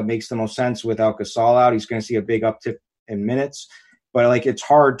Ibaka makes the most sense without Gasol out. He's going to see a big uptick in minutes, but it's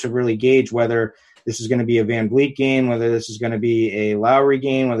hard to really gauge whether this is going to be a Van Vliet game, whether this is going to be a Lowry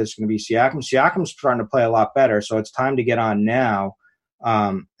game, whether it's going to be Siakam. Siakam's starting to play a lot better, so it's time to get on now.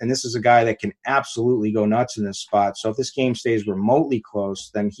 And this is a guy that can absolutely go nuts in this spot. So if this game stays remotely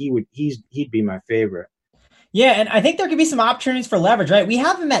close, then he'd be my favorite. Yeah, and I think there could be some opportunities for leverage, right? We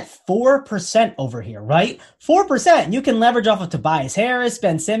have him at 4% over here, right? 4%. You can leverage off of Tobias Harris,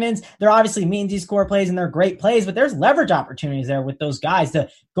 Ben Simmons. They're obviously means these score plays and they're great plays, but there's leverage opportunities there with those guys to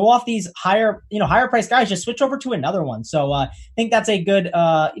go off these higher price guys, just switch over to another one. So I think that's a good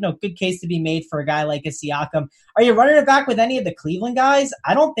case to be made for a guy like a Siakam. Are you running it back with any of the Cleveland guys?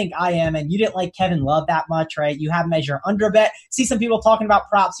 I don't think I am, and you didn't like Kevin Love that much, right? You have him as your under bet. See some people talking about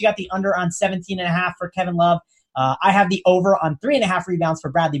props. You got the under on 17.5 for Kevin Love. I have the over on 3.5 rebounds for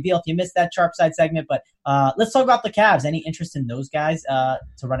Bradley Beal. If you missed that sharp side segment, but let's talk about the Cavs. Any interest in those guys to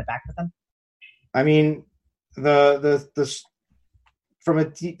run it back with them? I mean, the from a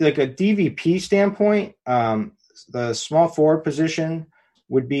DVP standpoint, the small forward position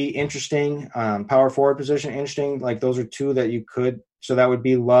would be interesting. Power forward position, interesting. Those are two that you could. So that would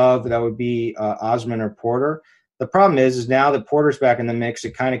be Love. That would be Osman or Porter. The problem is now that Porter's back in the mix,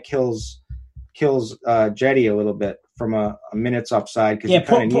 it kind of kills Jetty a little bit from a minutes upside because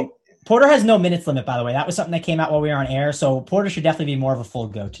Porter has no minutes limit, by the way. That was something that came out while we were on air. So Porter should definitely be more of a full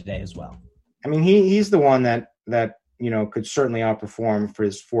go today as well. I mean, he's the one that could certainly outperform for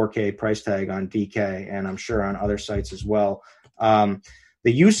his 4K price tag on DK, and I'm sure on other sites as well.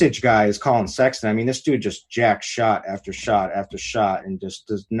 The usage guy is Colin Sexton. I mean, this dude just jacks shot after shot after shot and just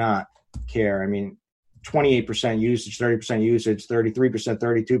does not care. I mean, 28% usage, 30% usage, 33%,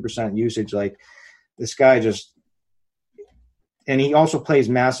 32% usage. Like, this guy just – and he also plays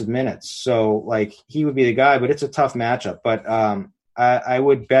massive minutes. So, like, he would be the guy, but it's a tough matchup. But I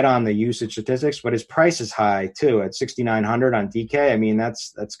would bet on the usage statistics, but his price is high, too, at $6,900 on DK. I mean,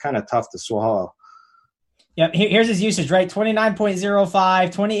 that's kind of tough to swallow. Yep. Here's his usage, right? 29.05,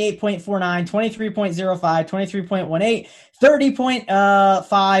 28.49, 23.05, 23.18,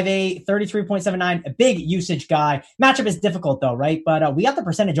 30.58, 33.79. A big usage guy. Matchup is difficult though, right? But we got the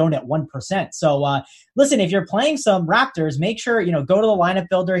percentage owned at 1%. So listen, if you're playing some Raptors, make sure, go to the lineup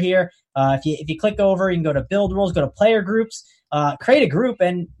builder here. If you click over, you can go to build rules, go to player groups. Create a group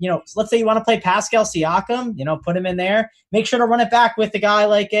and, let's say you want to play Pascal Siakam, put him in there. Make sure to run it back with a guy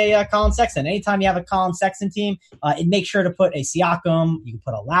like a Colin Sexton. Anytime you have a Colin Sexton team, and make sure to put a Siakam. You can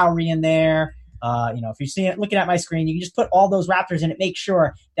put a Lowry in there. If you're seeing it, looking at my screen, you can just put all those Raptors in it. Make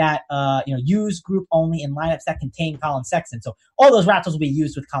sure that, use group only in lineups that contain Colin Sexton. So all those Raptors will be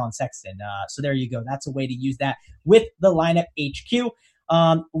used with Colin Sexton. So there you go. That's a way to use that with the lineup HQ.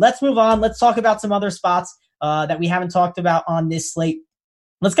 Let's move on. Let's talk about some other spots that we haven't talked about on this slate.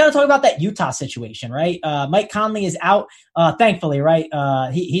 Let's kind of talk about that Utah situation, right? Mike Conley is out, thankfully, right?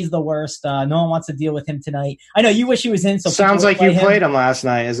 He's the worst. No one wants to deal with him tonight. I know you wish he was in. So sounds like you played him last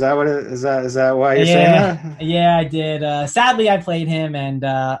night. Is that what is that why you're saying that? Yeah, I did. Sadly, I played him, and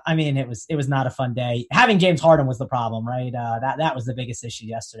it was not a fun day. Having James Harden was the problem, right? That was the biggest issue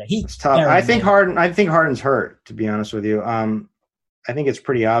yesterday. It's tough. I think Harden's hurt, to be honest with you. I think it's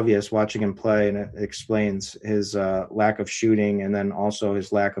pretty obvious watching him play, and it explains his lack of shooting and then also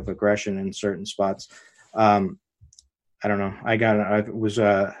his lack of aggression in certain spots. I don't know. I was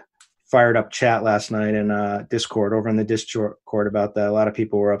fired up chat last night in Discord, over in the Discord about that. A lot of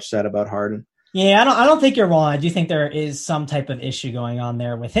people were upset about Harden. Yeah, I don't think you're wrong. I do think there is some type of issue going on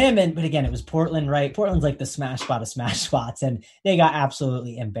there with him. But again, it was Portland, right? Portland's like the smash spot of smash spots, and they got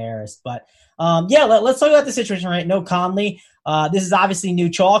absolutely embarrassed. But let's talk about the situation, right? No Conley. This is obviously new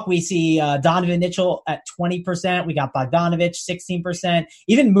chalk. We see Donovan Mitchell at 20%. We got Bogdanovich 16%.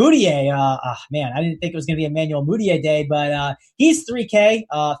 Even Moutier. I didn't think it was going to be Emmanuel Moutier day, but he's 3K,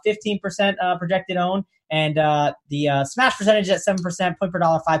 15% projected own. And the smash percentage at 7%, point per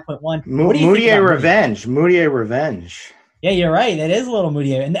dollar 5.1. Moutier revenge. Moutier revenge. Yeah, you're right. It is a little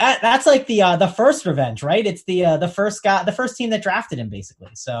Moutier, and that's like the first revenge, right? It's the first guy, the first team that drafted him,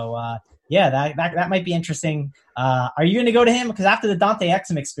 basically. So that might be interesting. Are you going to go to him? Because after the Dante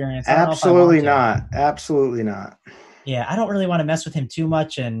Exum experience, absolutely not. Absolutely not. Yeah, I don't really want to mess with him too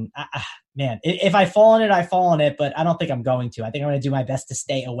much. And if I fall in it, I fall in it. But I don't think I'm going to. I think I'm going to do my best to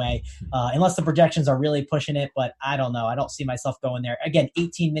stay away, unless the projections are really pushing it. But I don't know. I don't see myself going there. Again,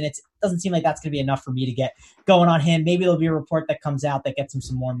 18 minutes. Doesn't seem like that's going to be enough for me to get going on him. Maybe there'll be a report that comes out that gets him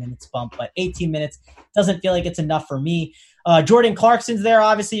some more minutes bump. But 18 minutes doesn't feel like it's enough for me. Jordan Clarkson's there.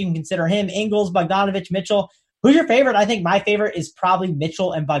 Obviously, you can consider him. Ingles, Bogdanovich, Mitchell. Who's your favorite? I think my favorite is probably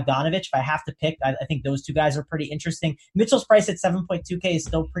Mitchell and Bogdanovich. If I have to pick, I think those two guys are pretty interesting. Mitchell's price at 7.2K is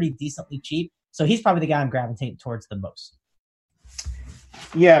still pretty decently cheap. So he's probably the guy I'm gravitating towards the most.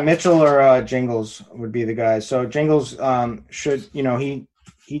 Yeah, Mitchell or Jingles would be the guy. So Jingles should,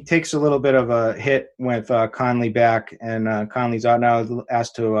 he takes a little bit of a hit with Conley back, and Conley's out now,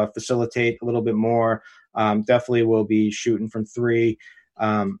 asked to facilitate a little bit more. Definitely will be shooting from three.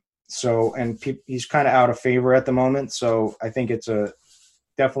 He's kind of out of favor at the moment. So I think it's I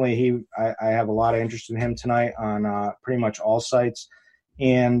have a lot of interest in him tonight on pretty much all sites.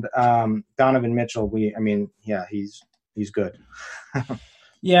 And Donovan Mitchell, he's good.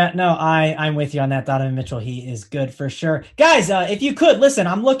 Yeah, no, I'm with you on that. Donovan Mitchell, he is good for sure. Guys, if you could, listen,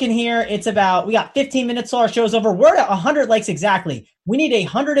 I'm looking here. We got 15 minutes till our show's over. We're at 100 likes exactly. We need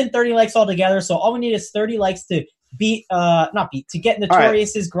 130 likes altogether. So all we need is 30 likes to to get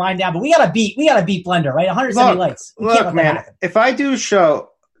Notorious's grind down. But we gotta beat Blender, right? 170 likes. Look, man, if I do a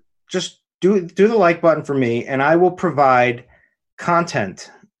show, just do the like button for me, and I will provide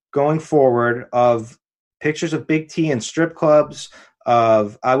content going forward of pictures of Big T and strip clubs.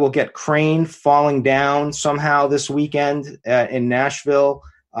 I will get Crane falling down somehow this weekend in Nashville.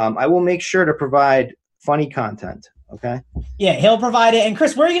 I will make sure to provide funny content Okay. Yeah, he'll provide it. And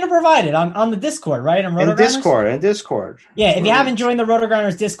Chris, where are you going to provide it? On the Discord, right? On In Discord. Yeah, if you haven't joined the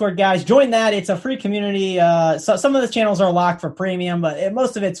RotoGrinders Discord, guys, join that. It's a free community. So some of the channels are locked for premium, but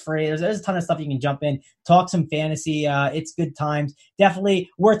most of it's free. There's a ton of stuff you can jump in, talk some fantasy. It's good times. Definitely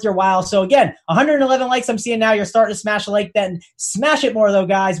worth your while. So again, 111 likes I'm seeing now. You're starting to smash a like button. Smash it more though,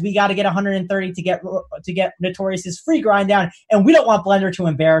 guys. We got to get 130 to get Notorious's free grind down, and we don't want Blender to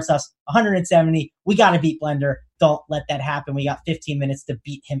embarrass us. 170. We got to beat Blender. Don't let that happen. We got 15 minutes to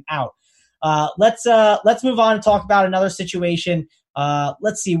beat him out. Let's move on and talk about another situation.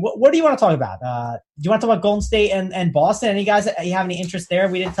 Let's see. What do you want to talk about? Do you want to talk about Golden State and Boston? Any guys that you have any interest there?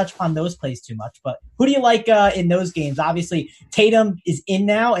 We didn't touch upon those plays too much, but who do you like in those games? Obviously, Tatum is in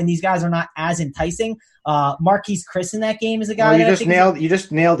now, and these guys are not as enticing. Marquise Chris in that game is a guy. You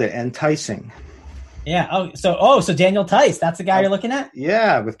just nailed it. Enticing. Yeah. So Daniel Tice, that's the guy you're looking at.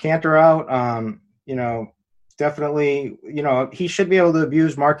 Yeah, with Cantor out, definitely, he should be able to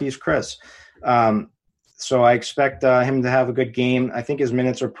abuse Marquise Chris. So I expect him to have a good game. I think his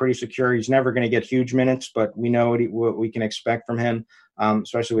minutes are pretty secure. He's never going to get huge minutes, but we know what we can expect from him,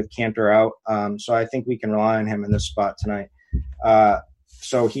 especially with Cantor out. So I think we can rely on him in this spot tonight. I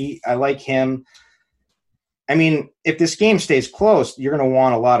like him. I mean, if this game stays close, you're going to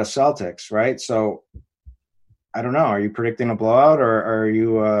want a lot of Celtics, right? So I don't know. Are you predicting a blowout, or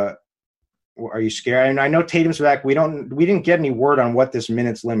are you scared? And I know Tatum's back. We didn't get any word on what this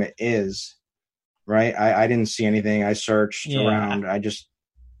minutes limit is, right? I didn't see anything. I searched around.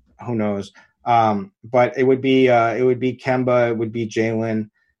 Who knows? But it would be Kemba. It would be Jalen.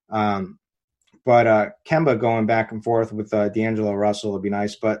 But Kemba going back and forth with D'Angelo Russell would be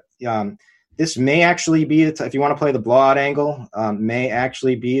nice. But this may actually be, if you want to play the blowout angle, may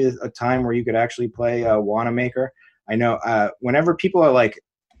actually be a time where you could actually play Wanamaker. I know whenever people are like,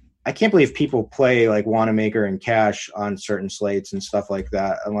 I can't believe people play like Wanamaker and cash on certain slates and stuff like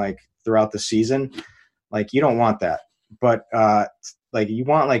that, and like throughout the season. Like, you don't want that. But like, you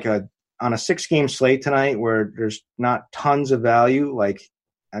want like on a 6-game slate tonight where there's not tons of value. Like,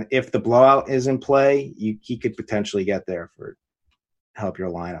 if the blowout is in play, he could potentially get there for help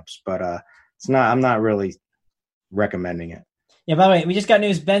your lineups. But I'm not really recommending it. Yeah, by the way, we just got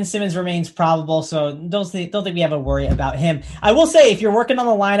news. Ben Simmons remains probable, so don't think we have a worry about him. I will say, if you're working on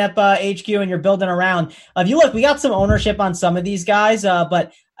the lineup HQ and you're building around, if you look, we got some ownership on some of these guys,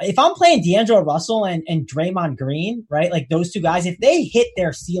 but if I'm playing D'Angelo Russell and Draymond Green, right, like those two guys, if they hit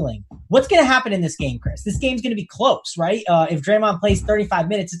their ceiling, what's going to happen in this game, Chris? This game's going to be close, right? If Draymond plays 35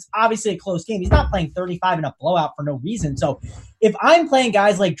 minutes, it's obviously a close game. He's not playing 35 in a blowout for no reason. So if I'm playing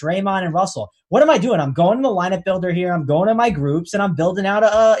guys like Draymond and Russell, what am I doing? I'm going to the lineup builder here. I'm going to my groups and I'm building out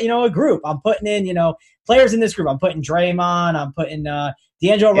a group. I'm putting in, players in this group. I'm putting Draymond. I'm putting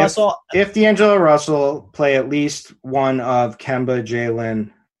D'Angelo Russell. If D'Angelo Russell, play at least one of Kemba,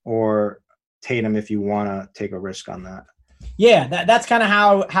 Jalen, or Tatum if you want to take a risk on that. Yeah, that's kind of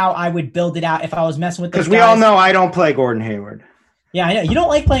how I would build it out if I was messing with those guys. Because we all know I don't play Gordon Hayward. Yeah, I know. You don't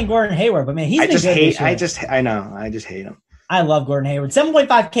like playing Gordon Hayward, but man, he's been good. I just hate him. I love Gordon Hayward.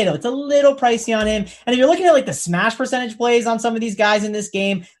 7.5K though. It's a little pricey on him. And if you're looking at like the smash percentage plays on some of these guys in this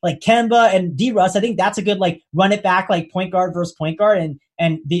game, like Kemba and D-Russ, I think that's a good like run it back, like point guard versus point guard.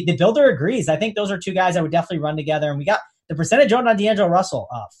 And the builder agrees. I think those are two guys I would definitely run together. And we got the percentage owned on D'Angelo Russell,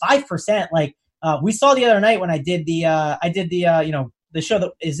 5%. Like we saw the other night when I did the show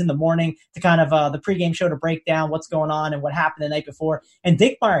that is in the morning to kind of the pregame show to break down what's going on and what happened the night before. And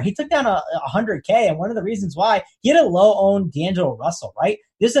Dickmeyer, he took down 100K. And one of the reasons why, he had a low-owned D'Angelo Russell, right?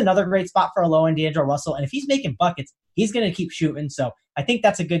 This is another great spot for a low-owned D'Angelo Russell. And if he's making buckets, he's going to keep shooting. So I think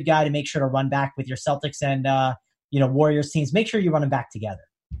that's a good guy to make sure to run back with your Celtics and Warriors teams. Make sure you run them back together.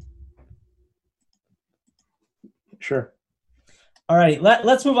 Sure. All right,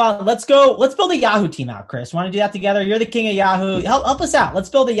 let's move on. Let's build a Yahoo team out, Chris. Want to do that together? You're the king of Yahoo. Help us out. Let's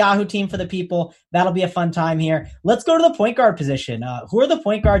build a Yahoo team for the people. That'll be a fun time here. Let's go to the point guard position. Who are the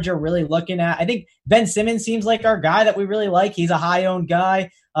point guards you're really looking at? I think Ben Simmons seems like our guy that we really like. He's a high-owned guy.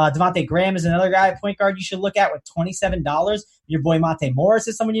 Devontae Graham is another guy at point guard you should look at with $27. Your boy Monte Morris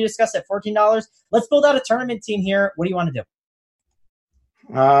is someone you discussed at $14. Let's build out a tournament team here. What do you want to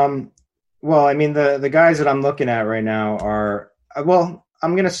do? Well, I mean, the guys that I'm looking at right now are, well,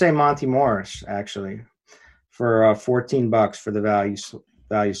 I'm going to say Monte Morris, actually, for $14 for the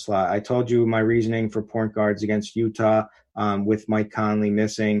value slot. I told you my reasoning for point guards against Utah with Mike Conley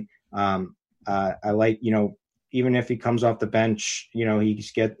missing. I like, even if he comes off the bench,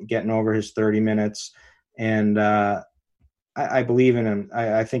 he's getting over his 30 minutes. And I believe in him.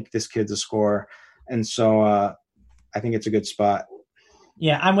 I think this kid's a scorer. And so I think it's a good spot.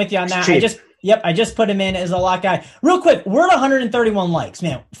 Yeah, I'm with you on that. Yep, I just put him in as a lock guy. Real quick, we're at 131 likes,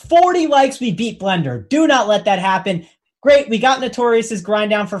 man. 40 likes, we beat Blender. Do not let that happen. Great, we got Notorious's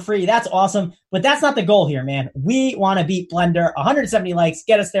grind down for free. That's awesome, but that's not the goal here, man. We want to beat Blender. 170 likes,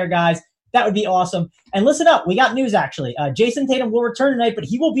 get us there, guys. That would be awesome. And listen up, we got news, actually. Jason Tatum will return tonight, but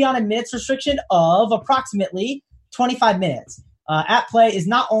he will be on a minutes restriction of approximately 25 minutes. At play is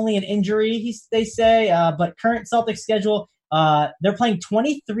not only an injury, they say, but current Celtics schedule, they're playing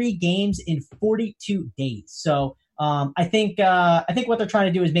 23 games in 42 days. So I think what they're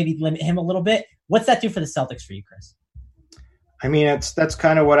trying to do is maybe limit him a little bit. What's that do for the Celtics for you, Chris? I mean, that's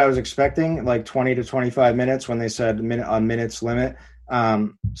kind of what I was expecting, like 20 to 25 minutes when they said a minutes limit.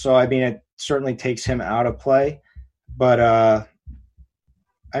 So, I mean, it certainly takes him out of play. But,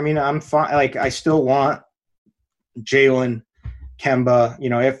 I mean, I'm fine. Like, I still want Jalen, Kemba.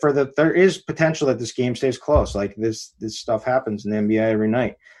 You know, there is potential that this game stays close. Like, this stuff happens in the NBA every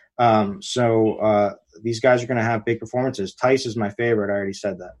night. So these guys are going to have big performances. Tice is my favorite. I already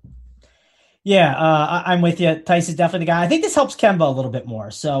said that. Yeah, I'm with you. Tice is definitely the guy. I think this helps Kemba a little bit more.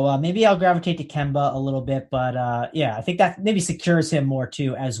 So maybe I'll gravitate to Kemba a little bit. But yeah, I think that maybe secures him more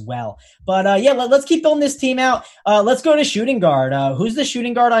too as well. But yeah, let's keep building this team out. Let's go to shooting guard. Who's the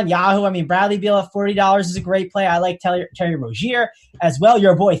shooting guard on Yahoo? I mean, Bradley Beal at $40 is a great play. I like Terry Rozier as well.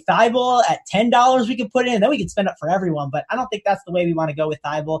 Your boy Thibault at $10 we could put in. And then we could spend it for everyone. But I don't think that's the way we want to go with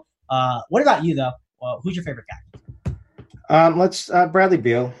Thibault. What about you, though? Well, who's your favorite guy? Let's Bradley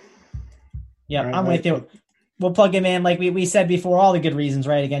Beal. Yeah, I'm with you. We'll plug him in like we said before, all the good reasons,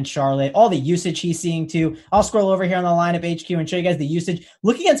 right, against Charlotte, all the usage he's seeing too. I'll scroll over here on the lineup HQ and show you guys the usage.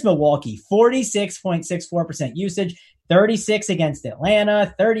 Look against Milwaukee, 46.64% usage, 36 against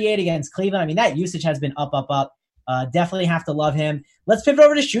Atlanta, 38 against Cleveland. I mean, that usage has been up. Definitely have to love him. Let's pivot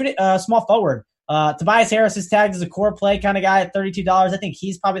over to small forward. Tobias Harris is tagged as a core play kind of guy at $32. I think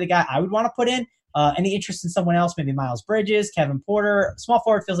he's probably the guy I would want to put in. Any interest in someone else, maybe Miles Bridges, Kevin Porter? Small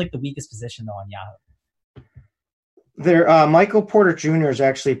forward feels like the weakest position, though, on Yahoo. Michael Porter Jr. is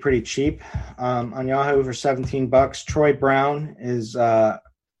actually pretty cheap on Yahoo for $17. Troy Brown is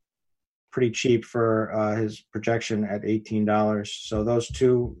pretty cheap for his projection at $18. So those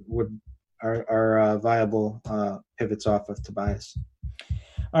two are viable pivots off of Tobias.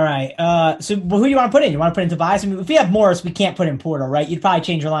 All right. So who do you want to put in? You want to put in Tobias? I mean, if we have Morris, we can't put in Porter, right? You'd probably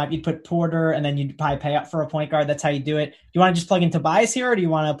change your lineup. You'd put Porter, and then you'd probably pay up for a point guard. That's how you do it. Do you want to just plug in Tobias here, or do you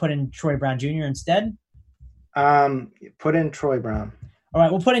want to put in Troy Brown Jr. instead? Put in Troy Brown. All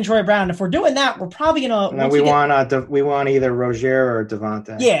right, we'll put in Troy Brown. If we're doing that, we're probably gonna. No, we want either Rozier or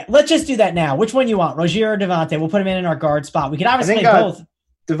Devontae. Yeah, let's just do that now. Which one you want, Rozier or Devontae? We'll put him in our guard spot. We could obviously play both.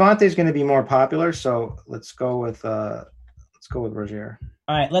 Devontae's going to be more popular, so let's go with Rozier.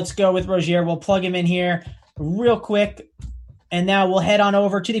 All right, let's go with Rozier. We'll plug him in here real quick, and now we'll head on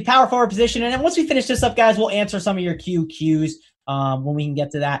over to the power forward position. And then once we finish this up, guys, we'll answer some of your QQs when we can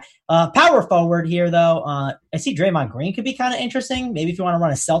get to that. Power forward here, though, I see Draymond Green could be kind of interesting. Maybe if you want to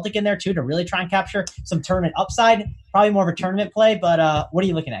run a Celtic in there, too, to really try and capture some tournament upside. Probably more of a tournament play, but what are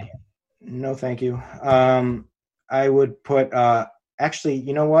you looking at here? No, thank you. I would put actually,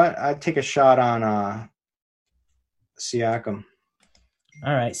 you know what? I'd take a shot on Siakam.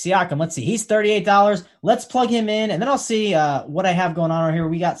 All right, Siakam, let's see. He's $38. Let's plug him in, and then I'll see what I have going on over here.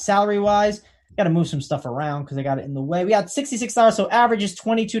 We got salary-wise. Got to move some stuff around because I got it in the way. We got $66, so average is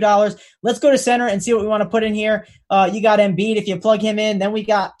 $22. Let's go to center and see what we want to put in here. You got Embiid. If you plug him in, then we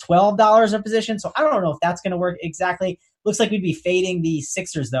got $12 a position, so I don't know if that's going to work exactly. Looks like we'd be fading the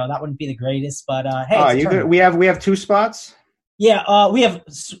Sixers, though. That wouldn't be the greatest, but hey. We have two spots? Yeah, we have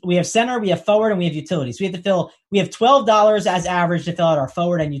center, we have forward, and we have utilities. We have $12 as average to fill out our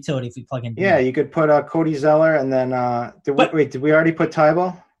forward and utility if we plug in. Yeah, you could put Cody Zeller, and then did we already put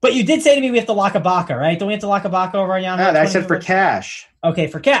Thibault? But you did say to me we have to lock Ibaka, right? Don't we have to lock Ibaka over on Yahoo? I said for cash. Okay,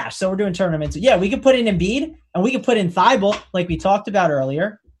 for cash. So we're doing tournaments. Yeah, we could put in Embiid, and we could put in Thibault like we talked about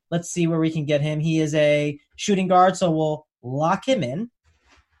earlier. Let's see where we can get him. He is a shooting guard, so we'll lock him in.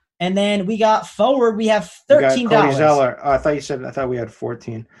 And then we got forward. We have $13. Cody Zeller. Oh, I thought we had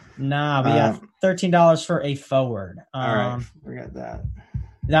 14. Nah, we have $13 for a forward. All right, forget that.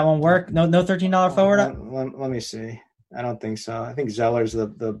 That won't work. No $13 forward. Let me see. I don't think so. I think Zeller's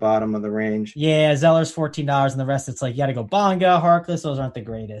the bottom of the range. Yeah, Zeller's $14, and the rest it's like you got to go Bonga, Harkless. Those aren't the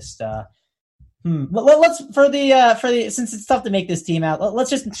greatest. Let's for the since it's tough to make this team out. Let's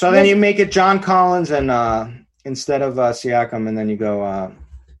just. So then you make it John Collins and instead of Siakam, and then you go.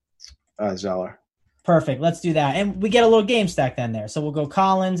 Zeller. Perfect. Let's do that. And we get a little game stack then there. So we'll go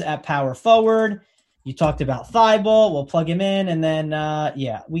Collins at power forward. You talked about Thibault. We'll plug him in. And then,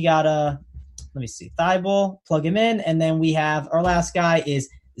 we got let me see. Thibault, plug him in. And then we have our last guy is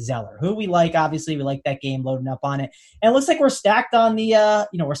Zeller, who we like. Obviously, we like that game loading up on it. And it looks like we're stacked on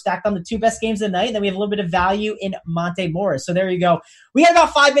the two best games of the night. And then we have a little bit of value in Monte Morris. So there you go. We have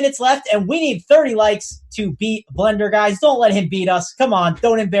about 5 minutes left, and we need 30 likes to beat Blender, guys. Don't let him beat us. Come on,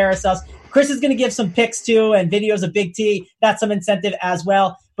 don't embarrass us. Chris is going to give some picks too and videos of Big T. That's some incentive as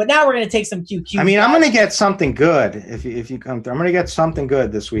well. But now we're going to take some QQs. I mean, I'm going to get something good if you come through. I'm going to get something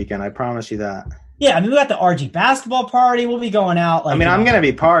good this weekend. I promise you that. Yeah, I mean, we got the RG basketball party. We'll be going out. I'm going to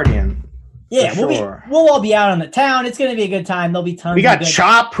be partying. Yeah, sure. we'll all be out on the town. It's going to be a good time. There'll be tons. We got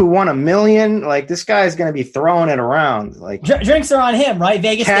Chop, who won $1 million. Like, this guy's going to be throwing it around. Like, drinks are on him, right?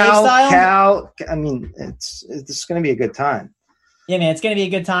 Vegas Dave style. I mean, it's going to be a good time. Yeah, man, it's going to be a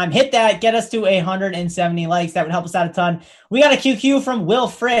good time. Hit that. Get us to 170 likes. That would help us out a ton. We got a QQ from Will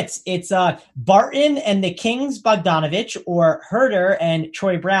Fritz. It's Barton and the Kings Bogdanovich, or Herder and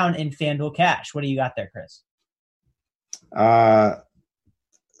Troy Brown in FanDuel Cash. What do you got there, Chris?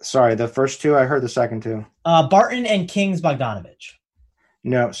 Sorry, the first two. I heard the second two. Barton and Kings Bogdanovich.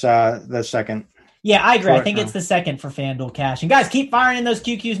 No, the second. Yeah, I agree. I think it's the second for FanDuel Cash. And guys, keep firing in those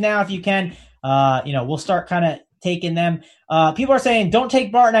QQs now if you can. We'll start kind of taking them. People are saying, don't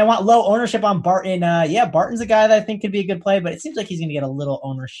take Barton. I want low ownership on Barton. Barton's a guy that I think could be a good play, but it seems like he's going to get a little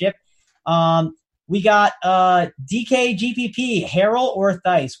ownership. We got DK GPP, Harrell or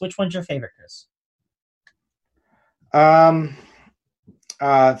Theis. Which one's your favorite, Chris?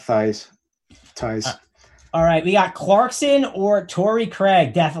 Theis. All right. We got Clarkson or Torrey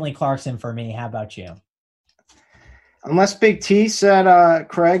Craig. Definitely Clarkson for me. How about you? Unless Big T said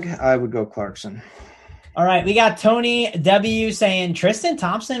Craig, I would go Clarkson. All right, we got Tony W saying Tristan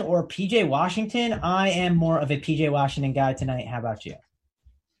Thompson or PJ Washington. I am more of a PJ Washington guy tonight. How about you?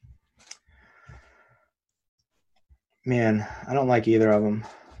 Man, I don't like either of them.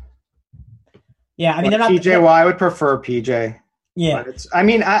 Yeah, I mean, they're not PJ. Well, I would prefer PJ. Yeah,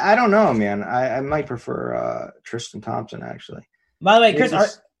 I don't know, man. I might prefer Tristan Thompson actually. By the way,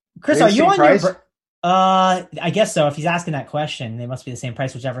 Chris, are you on price? I guess so. If he's asking that question, they must be the same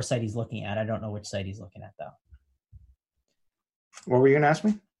price, whichever site he's looking at. I don't know which site he's looking at, though. What were you going to ask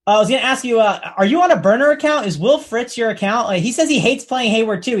me? I was going to ask you, are you on a burner account? Is Will Fritz your account? He says he hates playing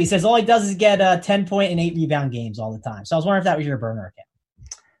Hayward, too. He says all he does is get 10-point and 8-rebound games all the time. So I was wondering if that was your burner account.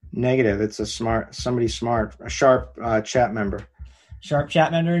 Negative. It's a sharp chat member. Sharp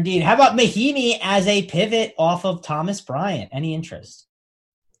chat member, indeed. How about Mahinmi as a pivot off of Thomas Bryant? Any interest?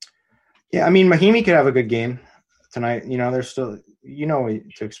 Yeah, I mean, Mahinmi could have a good game tonight. There's still, what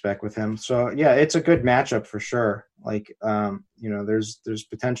to expect with him. So, yeah, it's a good matchup for sure. Like, there's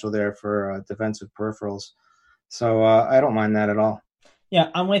potential there for defensive peripherals. So I don't mind that at all. Yeah,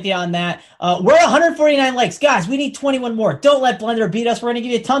 I'm with you on that. We're at 149 likes. Guys, we need 21 more. Don't let Blender beat us. We're going to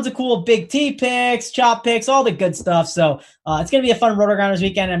give you tons of cool Big T picks, chop picks, all the good stuff. So it's going to be a fun RotoGrinders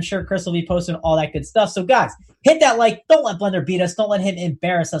weekend. I'm sure Chris will be posting all that good stuff. So, guys, hit that like. Don't let Blender beat us. Don't let him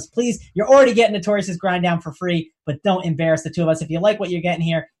embarrass us, please. You're already getting Notorious's grind down for free, but don't embarrass the two of us. If you like what you're getting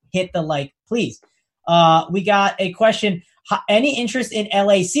here, hit the like, please. We got a question. Any interest in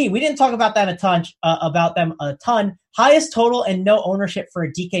LAC? We didn't talk about that a ton. Highest total and no ownership for a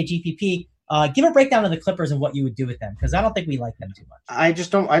DK GPP. Give a breakdown of the Clippers and what you would do with them, because I don't think we like them too much. I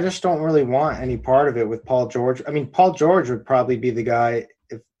just don't really want any part of it with Paul George. I mean, Paul George would probably be the guy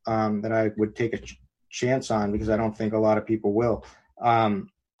if that I would take a chance on, because I don't think a lot of people will.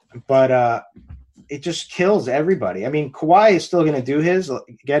 But it just kills everybody. I mean, Kawhi is still going to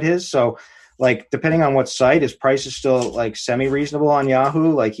get his. So, like, depending on what site, his price is still like semi-reasonable on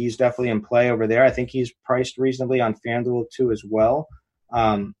Yahoo. Like, he's definitely in play over there. I think he's priced reasonably on FanDuel too as well.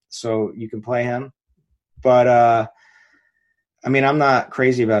 So you can play him. But I mean, I'm not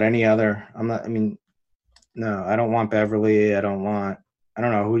crazy about any other. No, I don't want Beverly. I don't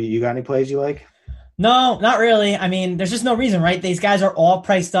know. Who you got any plays you like? No, not really. I mean, there's just no reason, right? These guys are all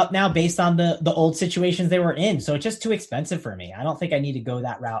priced up now based on the old situations they were in. So it's just too expensive for me. I don't think I need to go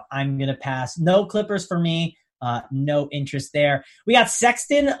that route. I'm going to pass. No Clippers for me. No interest there. We got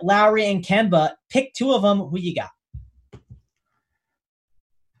Sexton, Lowry, and Kemba. Pick two of them. Who you got?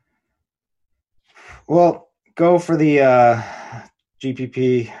 Well, go for the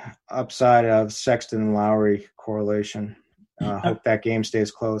GPP upside of Sexton and Lowry correlation. Hope that game stays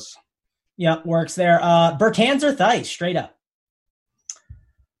close. Yep, works there. Bertans or Theis, straight up?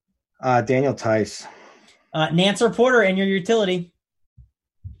 Daniel Theis. Nance or Porter in your utility?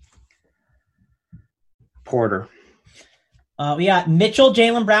 Porter. We got Mitchell,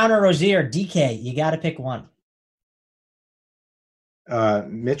 Jaylen Brown, or Rozier. DK, you got to pick one.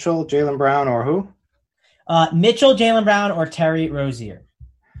 Mitchell, Jaylen Brown, or who? Mitchell, Jaylen Brown, or Terry Rozier?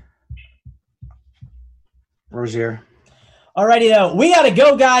 Rozier. Alrighty, though. We got to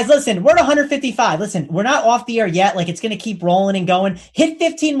go, guys. Listen, we're at 155. Listen, we're not off the air yet. Like, it's going to keep rolling and going. Hit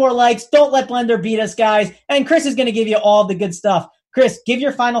 15 more likes. Don't let Blender beat us, guys. And Chris is going to give you all the good stuff. Chris, give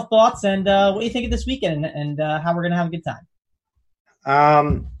your final thoughts and what do you think of this weekend and how we're going to have a good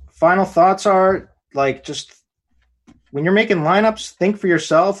time. Final thoughts are, like, just when you're making lineups, think for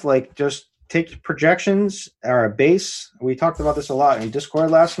yourself. Like, just take projections or a base. We talked about this a lot in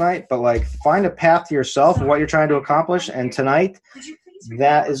Discord last night, but like find a path to yourself and what you're trying to accomplish. And tonight,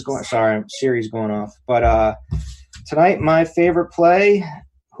 that is going. Sorry, Siri's going off. But tonight, my favorite play.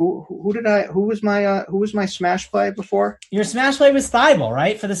 Who was my smash play before? Your smash play was Thibault,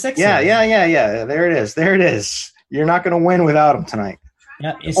 right, for the Sixers? Yeah. There it is. You're not going to win without him tonight.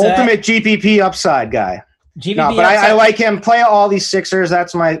 Yeah, ultimate GPP upside guy. No, but I like him. Play all these Sixers.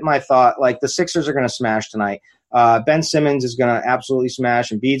 That's my thought. Like, the Sixers are going to smash tonight. Ben Simmons is going to absolutely smash.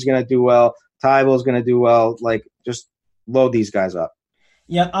 Embiid's going to do well. Thibault's going to do well. Like, just load these guys up.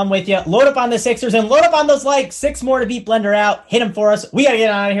 Yep, I'm with you. Load up on the Sixers and load up on those likes. 6 more to beat Blender out. Hit him for us. We got to get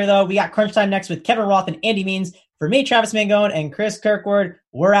out of here, though. We got Crunch Time next with Kevin Roth and Andy Means. For me, Travis Mangone, and Chris Kirkwood,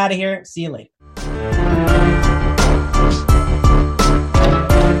 we're out of here. See you later.